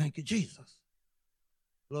 Hallelujah. Thank you, Jesus.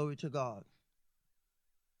 Glory to God.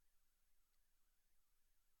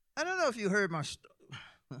 I don't know if you heard my story.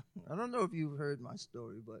 I don't know if you've heard my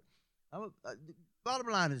story, but The bottom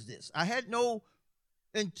line is this. I had no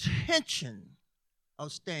intention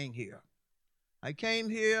of staying here. I came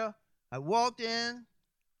here. I walked in.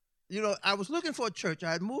 You know, I was looking for a church.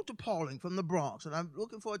 I had moved to Paulding from the Bronx, and I'm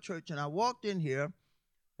looking for a church. And I walked in here,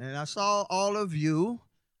 and I saw all of you,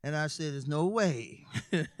 and I said, there's no way.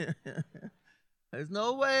 There's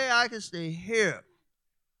no way I can stay here.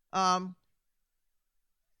 And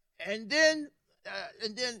then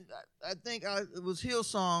I think it was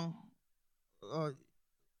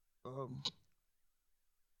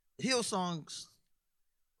Hillsong's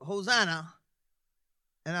Hosanna.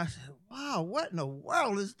 And I said, wow, what in the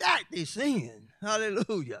world is that they're singing?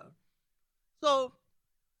 Hallelujah. So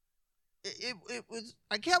it was,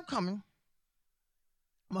 I kept coming.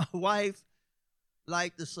 My wife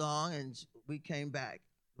liked the song, and we came back.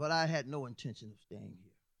 But I had no intention of staying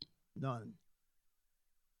here. None.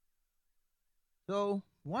 So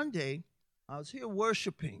one day, I was here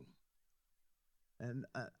worshiping. And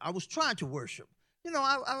I was trying to worship. You know,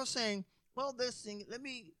 I was saying, well, this thing, let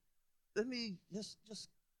me just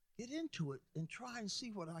get into it and try and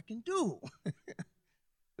see what I can do.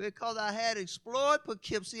 Because I had explored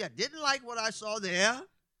Poughkeepsie. I didn't like what I saw there.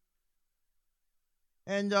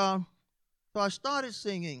 And so I started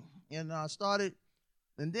singing. And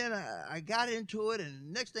and then I got into it. And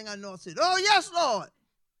the next thing I know, I said, oh, yes, Lord.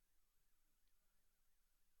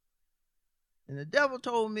 And the devil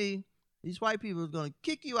told me, these white people are going to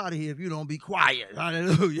kick you out of here if you don't be quiet.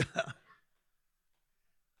 Hallelujah.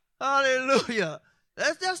 Hallelujah.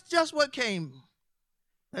 That's just what came.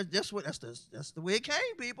 That's the way it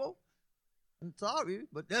came, people. I'm sorry,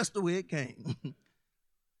 but that's the way it came.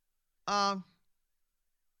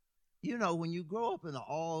 You know, when you grow up in an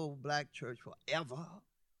all-black church forever,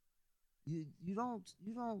 you don't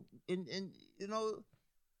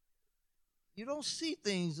see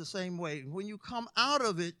things the same way. When you come out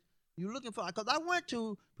of it, you're looking for, because I went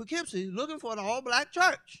to Poughkeepsie looking for an all-black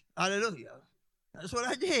church. Hallelujah. That's what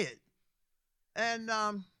I did. And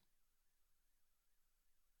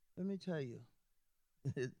let me tell you,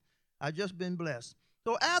 I've just been blessed.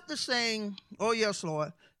 So after saying, oh, yes,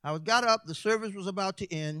 Lord, I got up, the service was about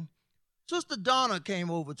to end. Sister Donna came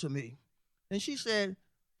over to me, and she said,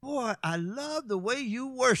 boy, I love the way you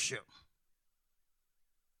worship.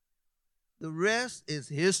 The rest is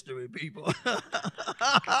history, people.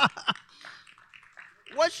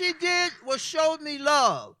 What she did was showed me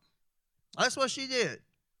love. That's what she did.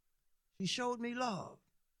 She showed me love.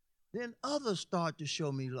 Then others start to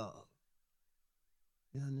show me love.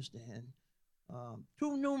 You understand?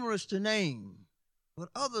 Too numerous to name. But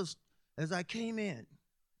others, as I came in,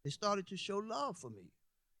 they started to show love for me.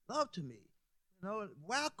 Love to me. You know,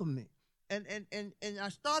 welcome me. And I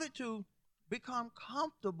started to become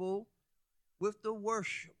comfortable with the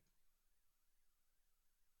worship.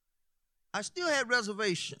 I still had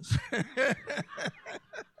reservations.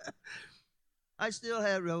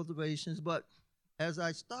 But as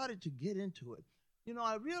I started to get into it, you know,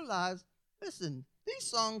 I realized, listen, these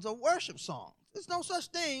songs are worship songs. There's no such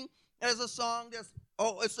thing as a song that's,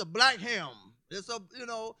 oh, it's a black hymn. It's a, you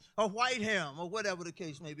know, a white hymn, or whatever the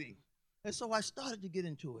case may be. And so I started to get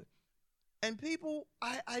into it. And people,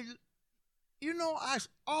 I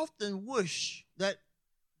often wish that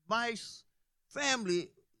my family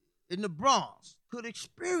in the Bronx could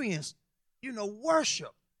experience, you know,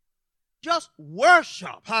 worship. Just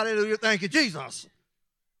worship. Hallelujah. Thank you, Jesus.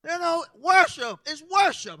 You know, worship is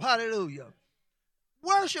worship. Hallelujah.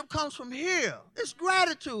 Worship comes from here. It's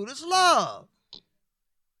gratitude. It's love.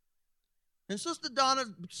 And Sister Donna,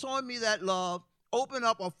 showing me that love, opened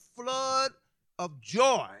up a flood of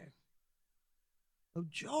joy. Of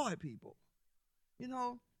joy, people. You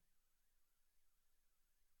know,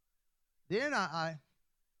 then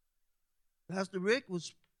Pastor Rick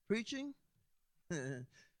was preaching.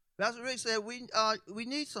 Pastor Rick said, we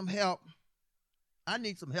need some help. I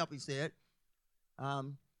need some help, he said.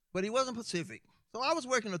 But he wasn't specific. So I was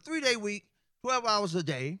working a 3-day week, 12 hours a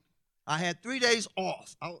day. I had 3 days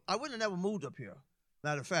off. I wouldn't have never moved up here.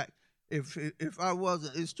 Matter of fact, if I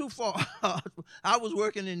wasn't, it's too far. I was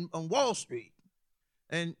working on Wall Street.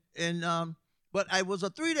 But I was a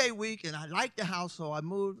 3-day week, and I liked the house, so I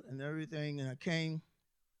moved and everything, and I came.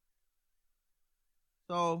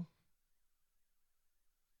 So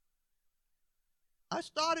I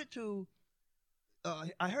started to,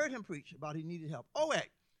 I heard him preach about he needed help. Oh, wait.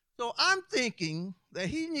 So I'm thinking that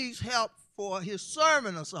he needs help for his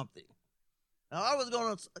sermon or something. Now, I was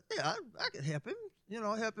going to, yeah, I could help him, you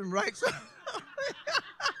know, help him write something.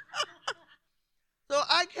 So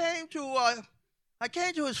I came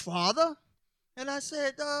to his father, and I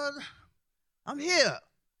said, I'm here.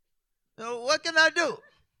 So what can I do?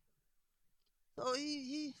 So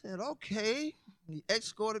he said, okay. He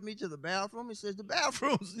escorted me to the bathroom. He says, the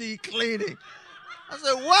bathrooms need cleaning. I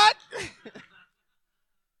said, what?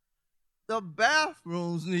 The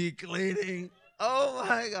bathrooms need cleaning. Oh,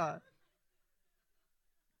 my God.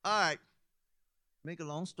 All right. Make a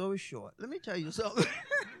long story short. Let me tell you something.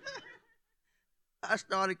 I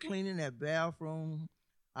started cleaning that bathroom.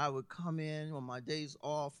 I would come in on my days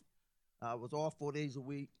off. I was off 4 days a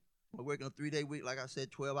week. I'm working a 3-day week, like I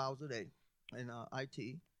said, 12 hours a day in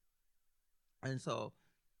IT. And so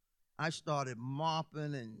I started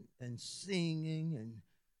mopping and singing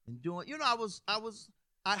and doing,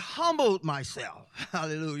 I humbled myself.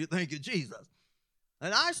 Hallelujah. Thank you, Jesus.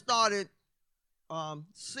 And I started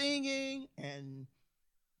singing and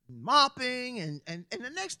mopping, and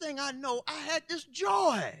the next thing I know, I had this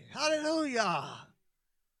joy. Hallelujah.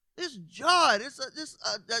 This joy,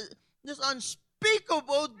 this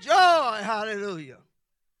unspeakable joy. Hallelujah.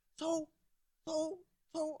 So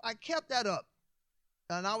I kept that up.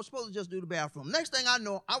 And I was supposed to just do the bathroom. Next thing I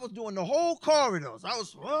know, I was doing the whole corridors. I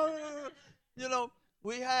was,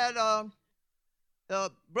 we had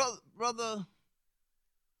brother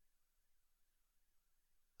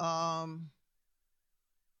why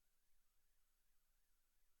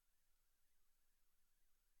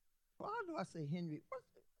do I say Henry?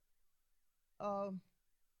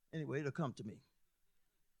 Anyway, it'll come to me.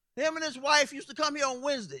 Him and his wife used to come here on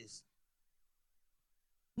Wednesdays.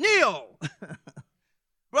 Neil,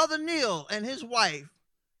 Brother Neil and his wife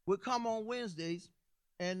would come on Wednesdays,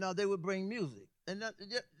 and they would bring music. And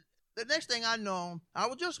the next thing I know, I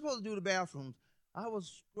was just supposed to do the bathrooms. I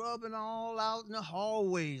was scrubbing all out in the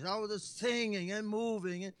hallways. I was just singing and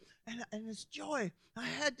moving, and this joy. I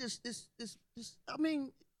had this. I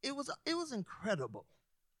mean, it was incredible.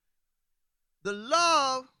 The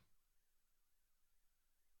love.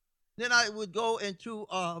 Then I would go into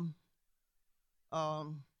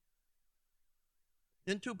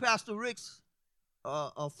Pastor Rick's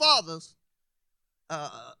father's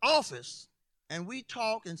office, and we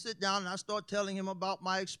talk and sit down, and I start telling him about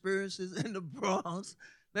my experiences in the Bronx.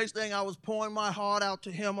 Next thing, I was pouring my heart out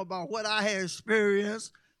to him about what I had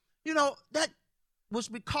experienced. That was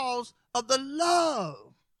because of the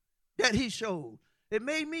love that he showed. It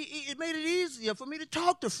made it easier for me to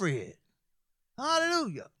talk to Fred.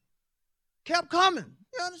 Hallelujah. Kept coming.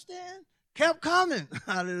 You understand? Kept coming.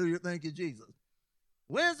 Hallelujah. Thank you, Jesus.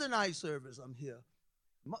 Wednesday night service, I'm here.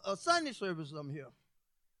 Sunday service, I'm here.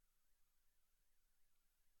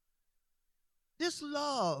 This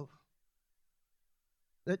love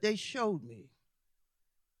that they showed me,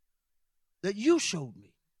 that you showed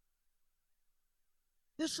me,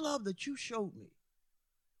 this love that you showed me,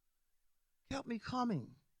 kept me coming.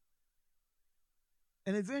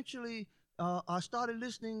 And eventually, I started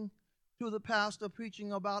listening to the pastor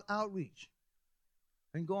preaching about outreach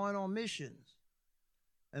and going on missions.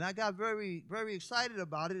 And I got very, very excited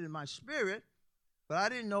about it in my spirit, but I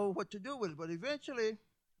didn't know what to do with it. But eventually,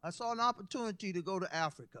 I saw an opportunity to go to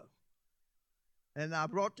Africa. And I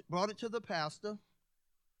brought it to the pastor.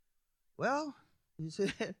 Well, he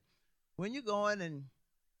said, when you're going, and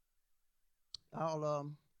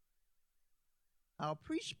I'll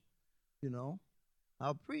preach,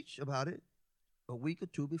 I'll preach about it a week or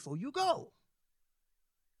two before you go.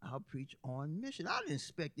 I'll preach on mission. I didn't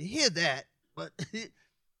expect to hear that, but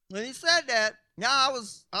when he said that, now I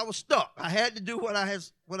was stuck. I had to do what I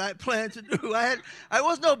had planned to do. I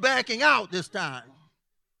was no backing out this time.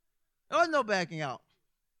 There was no backing out.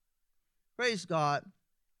 Praise God.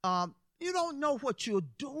 You don't know what you're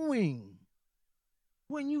doing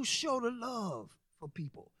when you show the love for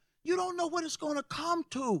people. You don't know what it's going to come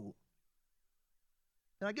to.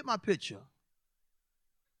 Can I get my picture?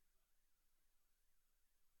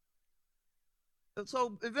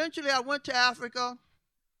 So eventually I went to Africa.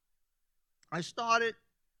 I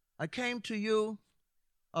came to you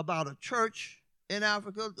about a church in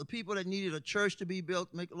Africa, the people that needed a church to be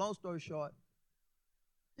built. Make a long story short,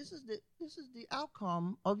 this is the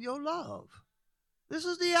outcome of your love. This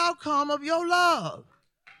is the outcome of your love.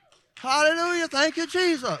 Hallelujah. Thank you,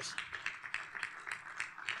 Jesus.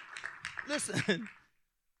 Listen,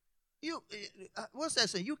 what's that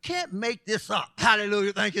saying? You can't make this up.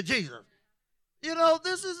 Hallelujah. Thank you, Jesus.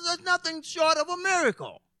 This is nothing short of a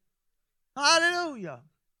miracle. Hallelujah.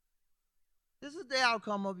 This is the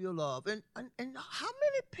outcome of your love. And how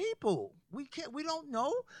many people, we don't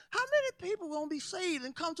know, how many people are going to be saved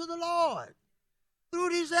and come to the Lord through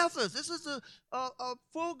these efforts? This is a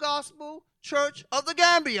full gospel church of the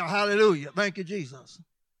Gambia. Hallelujah. Thank you, Jesus.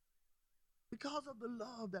 Because of the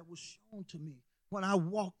love that was shown to me when I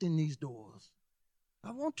walked in these doors.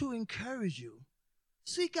 I want to encourage you.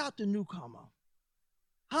 Seek out the newcomer.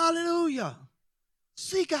 Hallelujah.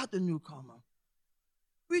 Seek out the newcomer.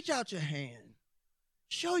 Reach out your hand.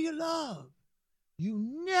 Show your love. You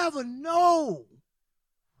never know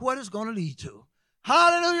what it's going to lead to.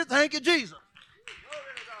 Hallelujah. Thank you, Jesus. Glory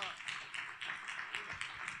to God.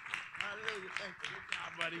 Hallelujah. Thank you. Good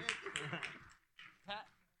job, buddy. Thank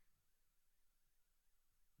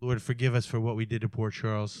you. Lord, forgive us for what we did to poor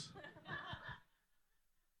Charles.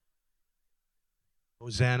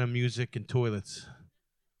 Hosanna music and toilets.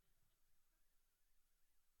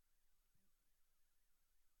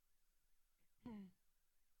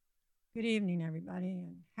 Good evening, everybody,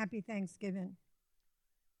 and happy Thanksgiving.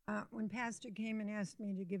 When Pastor came and asked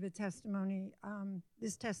me to give a testimony,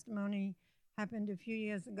 this testimony happened a few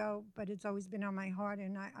years ago, but it's always been on my heart,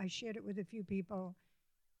 and I shared it with a few people,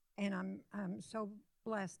 and I'm so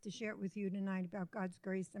blessed to share it with you tonight about God's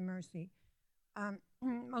grace and mercy.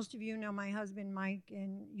 Most of you know my husband, Mike,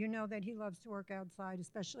 and you know that he loves to work outside,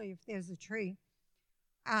 especially if there's a tree.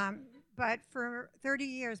 But for 30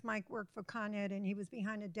 years, Mike worked for Con Ed, and he was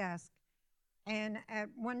behind a desk. And at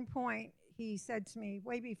one point, he said to me,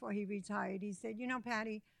 way before he retired, he said, you know,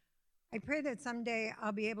 Patty, I pray that someday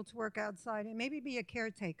I'll be able to work outside and maybe be a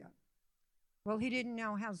caretaker. Well, he didn't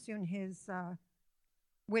know how soon his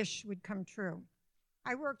wish would come true.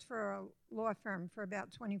 I worked for a law firm for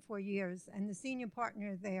about 24 years, and the senior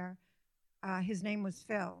partner there, his name was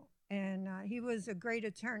Phil, and he was a great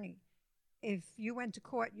attorney. If you went to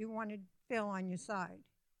court, you wanted Phil on your side.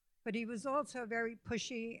 But he was also very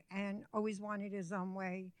pushy and always wanted his own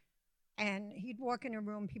way. And he'd walk in a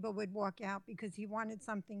room, people would walk out because he wanted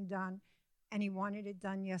something done, and he wanted it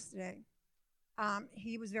done yesterday.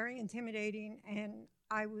 He was very intimidating, and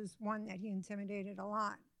I was one that he intimidated a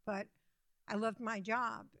lot. But I loved my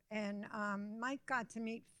job. And Mike got to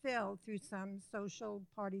meet Phil through some social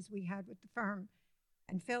parties we had with the firm.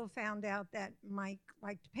 And Phil found out that Mike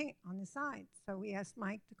liked to paint on the side. So we asked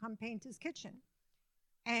Mike to come paint his kitchen.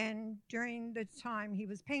 And during the time he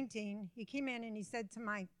was painting, he came in and he said to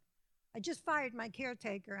Mike, I just fired my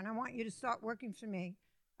caretaker and I want you to start working for me.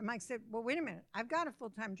 And Mike said, well, wait a minute, I've got a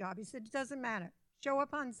full-time job. He said, it doesn't matter. Show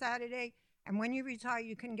up on Saturday, and when you retire,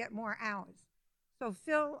 you can get more hours. So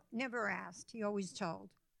Phil never asked, he always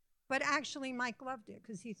told. But actually, Mike loved it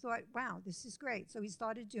because he thought, wow, this is great. So he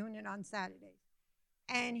started doing it on Saturdays.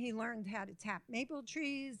 And he learned how to tap maple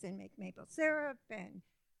trees and make maple syrup and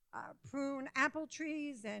prune apple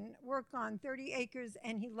trees and work on 30 acres,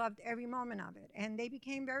 and he loved every moment of it. And they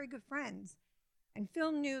became very good friends. And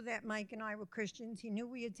Phil knew that Mike and I were Christians. He knew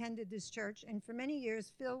we attended this church, and for many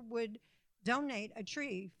years, Phil would donate a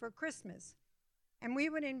tree for Christmas. And we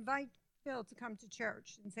would invite Phil to come to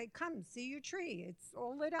church and say, come, see your tree. It's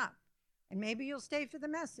all lit up, and maybe you'll stay for the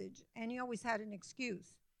message. And he always had an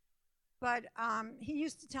excuse. But he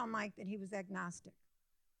used to tell Mike that he was agnostic.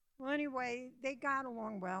 Well, anyway, they got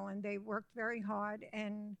along well, and they worked very hard.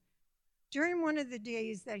 And during one of the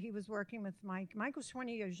days that he was working with Mike, Mike was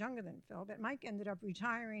 20 years younger than Phil, but Mike ended up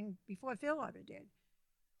retiring before Phil ever did.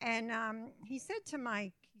 And he said to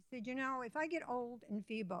Mike, he said, you know, if I get old and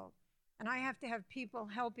feeble and I have to have people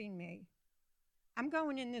helping me, I'm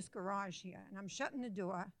going in this garage here, and I'm shutting the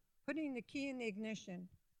door, putting the key in the ignition,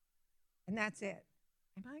 and that's it.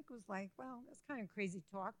 And Mike was like, well, that's kind of crazy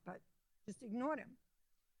talk, but just ignored him.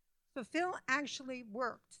 So Phil actually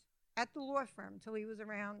worked at the law firm till he was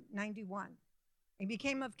around 91. He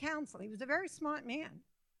became of counsel. He was a very smart man.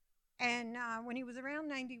 And when he was around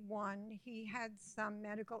 91, he had some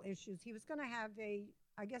medical issues. He was going to have a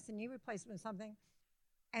knee replacement or something.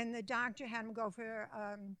 And the doctor had him go for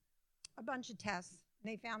a bunch of tests. And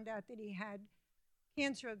they found out that he had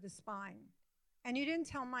cancer of the spine. And he didn't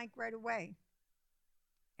tell Mike right away.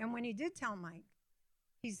 And when he did tell Mike,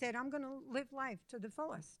 he said, I'm going to live life to the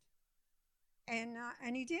fullest.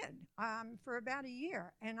 And he did for about a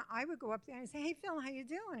year. And I would go up there and say, hey, Phil, how you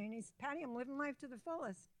doing? And he said, Patty, I'm living life to the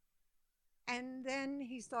fullest. And then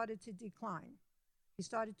he started to decline. He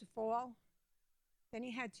started to fall. Then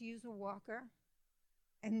he had to use a walker.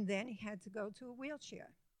 And then he had to go to a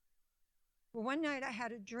wheelchair. Well, one night I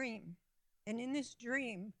had a dream. And in this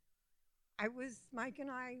dream, Mike and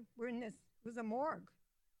I were in this, it was a morgue.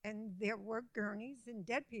 And there were gurneys and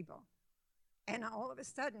dead people. And all of a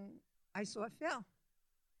sudden, I saw Phil.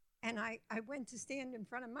 And I went to stand in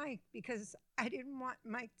front of Mike because I didn't want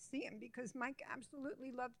Mike to see him because Mike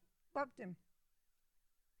absolutely loved him.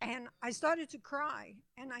 And I started to cry.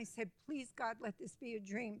 And I said, please, God, let this be a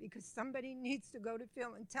dream because somebody needs to go to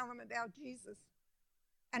Phil and tell him about Jesus.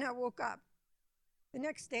 And I woke up. The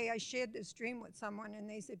next day, I shared this dream with someone, and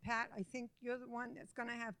they said, Pat, I think you're the one that's going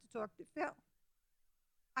to have to talk to Phil.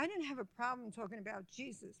 I didn't have a problem talking about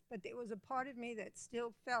Jesus, but there was a part of me that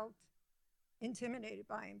still felt intimidated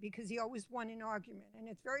by him because he always won an argument. And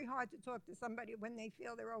it's very hard to talk to somebody when they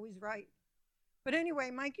feel they're always right. But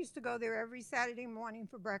anyway, Mike used to go there every Saturday morning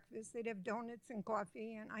for breakfast. They'd have donuts and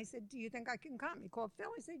coffee. And I said, do you think I can come? He called Phil.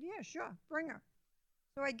 He said, yeah, sure, bring her.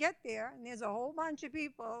 So I get there, and there's a whole bunch of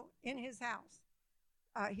people in his house.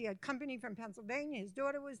 He had company from Pennsylvania. His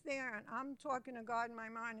daughter was there, and I'm talking to God in my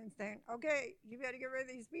mind and saying, okay, you better get rid of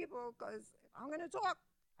these people because if I'm going to talk,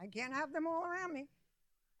 I can't have them all around me.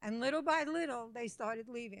 And little by little, they started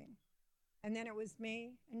leaving. And then it was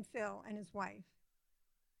me and Phil and his wife.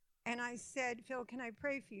 And I said, Phil, can I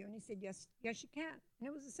pray for you? And he said, yes, yes, you can. And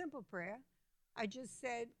it was a simple prayer. I just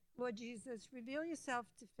said, Lord Jesus, reveal yourself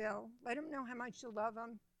to Phil. Let him know how much you love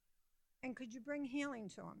him. And could you bring healing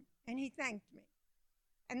to him? And he thanked me.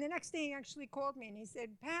 And the next day he actually called me and he said,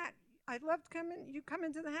 Pat, I'd love to you come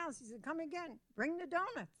into the house. He said, come again, bring the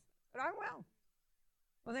donuts. But I will.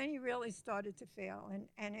 Well, then he really started to fail.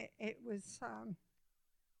 And it was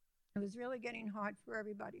really getting hard for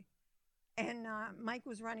everybody. And Mike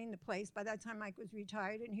was running the place. By that time, Mike was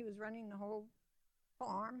retired and he was running the whole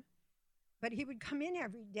farm. But he would come in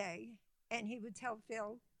every day and he would tell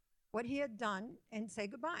Phil what he had done and say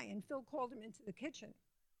goodbye. And Phil called him into the kitchen.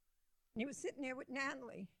 And he was sitting there with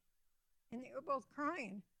Natalie, and they were both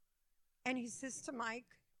crying. And he says to Mike,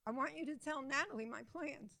 I want you to tell Natalie my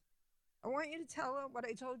plans. I want you to tell her what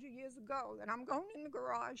I told you years ago, that I'm going in the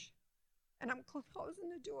garage, and I'm closing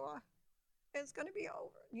the door, and it's going to be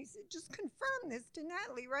over. And he said, just confirm this to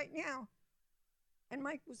Natalie right now. And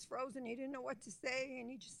Mike was frozen. He didn't know what to say,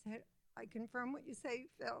 and he just said, I confirm what you say,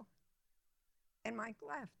 Phil. And Mike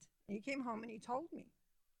left. And he came home, and he told me.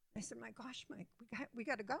 I said, my gosh, Mike, we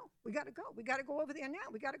got to go. We got to go. We got to go over there now.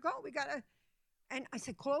 We got to go. We got to. And I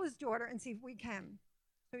said, call his daughter and see if we can.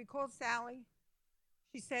 So he called Sally.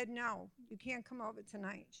 She said, no, you can't come over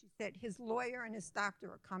tonight. She said, his lawyer and his doctor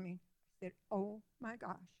are coming. I said, oh, my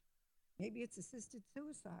gosh, maybe it's assisted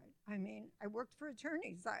suicide. I mean, I worked for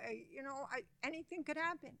attorneys. Anything could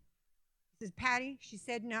happen. He says, Patty, she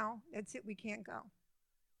said, no, that's it. We can't go.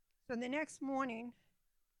 So the next morning,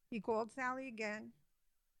 he called Sally again.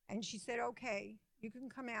 And she said, okay, you can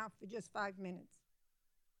come out for just 5 minutes.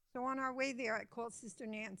 So on our way there, I called Sister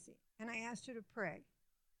Nancy, and I asked her to pray.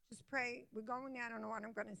 Just pray. We're going there. I don't know what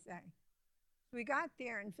I'm going to say. So we got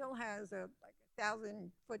there, and Phil has a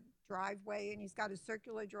 1,000-foot driveway, and he's got a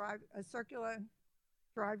circular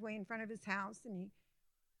driveway in front of his house, and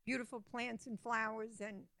beautiful plants and flowers,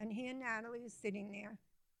 and he and Natalie is sitting there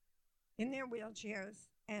in their wheelchairs.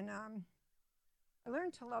 And I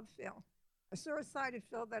learned to love Phil. I saw a side of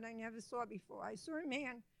Phil that I never saw before. I saw a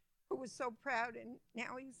man who was so proud, and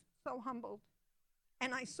now he's so humbled.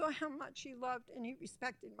 And I saw how much he loved and he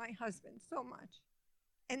respected my husband so much.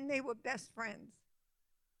 And they were best friends.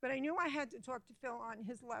 But I knew I had to talk to Phil on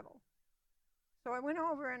his level. So I went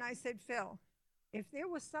over and I said, Phil, if there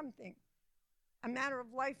was something, a matter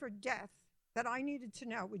of life or death, that I needed to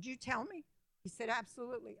know, would you tell me? He said,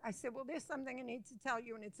 absolutely. I said, well, there's something I need to tell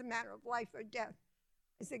you, and it's a matter of life or death.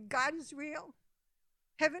 I said, God is real,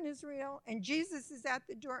 heaven is real, and Jesus is at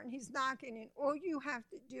the door, and he's knocking, and all you have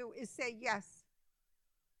to do is say yes.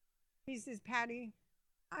 He says, Patty,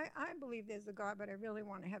 I believe there's a God, but I really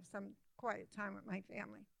want to have some quiet time with my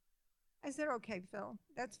family. I said, okay, Phil,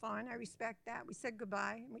 that's fine. I respect that. We said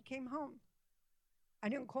goodbye, and we came home. I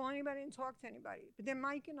didn't call anybody and talk to anybody. But then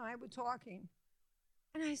Mike and I were talking,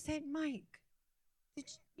 and I said, Mike,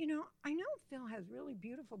 I know Phil has really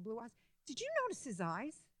beautiful blue eyes. Did you notice his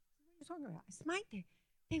eyes? What are you talking about? I said, Mike,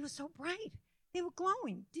 they were so bright. They were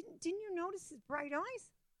glowing. Didn't you notice his bright eyes?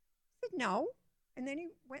 I said, no. And then he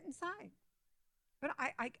went inside. But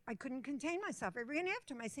I couldn't contain myself. I ran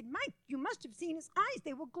after him. I said, Mike, you must have seen his eyes.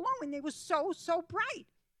 They were glowing. They were so, so bright.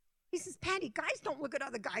 He says, Patty, guys don't look at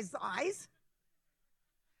other guys' eyes.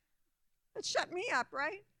 That shut me up,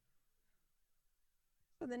 right?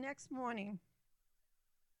 So the next morning,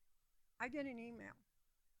 I get an email.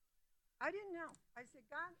 I didn't know. I said,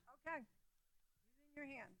 God, okay, it's in your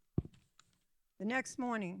hand. The next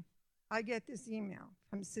morning, I get this email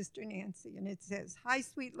from Sister Nancy, and it says, hi,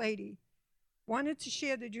 sweet lady. Wanted to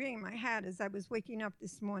share the dream I had as I was waking up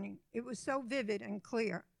this morning. It was so vivid and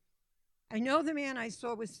clear. I know the man I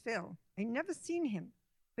saw was Phil. I never seen him,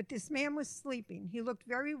 but this man was sleeping. He looked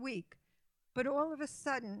very weak, but all of a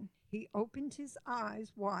sudden, he opened his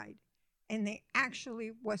eyes wide, and they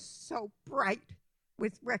actually were so bright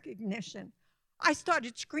with recognition. I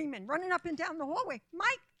started screaming, running up and down the hallway.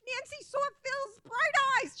 Mike, Nancy saw Phil's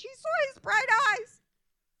bright eyes. She saw his bright eyes.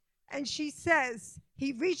 And she says,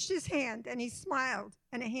 He reached his hand and he smiled,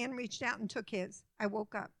 and a hand reached out and took his. I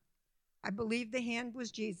woke up. I believe the hand was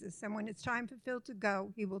Jesus, and when it's time for Phil to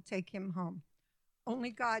go, he will take him home. Only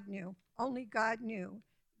God knew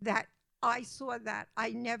that I saw that. I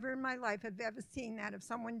never in my life have ever seen that of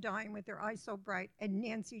someone dying with their eyes so bright, and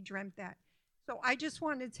Nancy dreamt that. So I just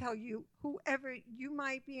want to tell you, whoever you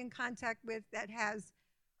might be in contact with that has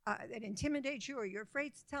that intimidates you, or you're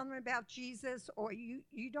afraid to tell them about Jesus, or you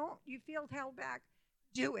feel held back,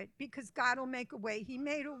 do it, because God will make a way. He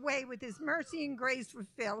made a way with his mercy and grace for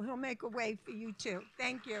Phil. He'll make a way for you too.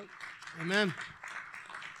 Thank you. Amen.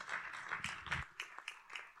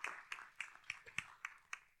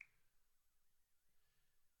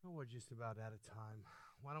 Oh, we're just about out of time.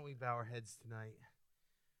 Why don't we bow our heads tonight?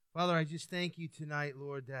 Father, I just thank you tonight,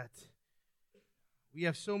 Lord, that we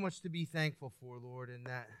have so much to be thankful for, Lord, and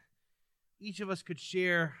that each of us could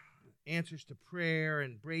share answers to prayer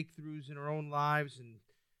and breakthroughs in our own lives and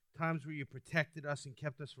times where you protected us and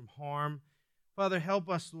kept us from harm. Father, help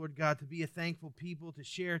us, Lord God, to be a thankful people, to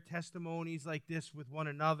share testimonies like this with one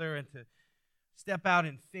another and to step out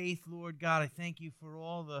in faith, Lord God. I thank you for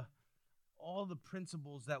all the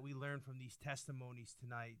principles that we learned from these testimonies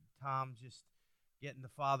tonight. Tom just getting the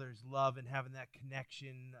Father's love and having that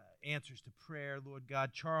connection, answers to prayer, Lord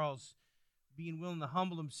God. Charles being willing to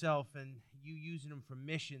humble himself and you using him for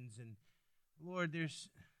missions. And Lord, there's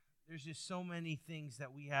just so many things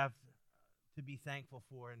that we have to be thankful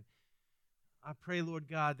for. And I pray, Lord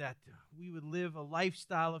God, that we would live a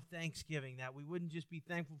lifestyle of thanksgiving, that we wouldn't just be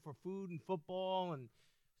thankful for food and football and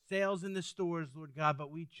sales in the stores, Lord God,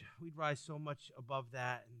 but we'd rise so much above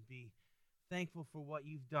that and be thankful for what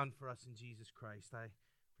you've done for us in Jesus Christ. I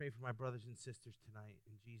pray for my brothers and sisters tonight.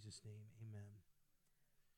 In Jesus' name, amen.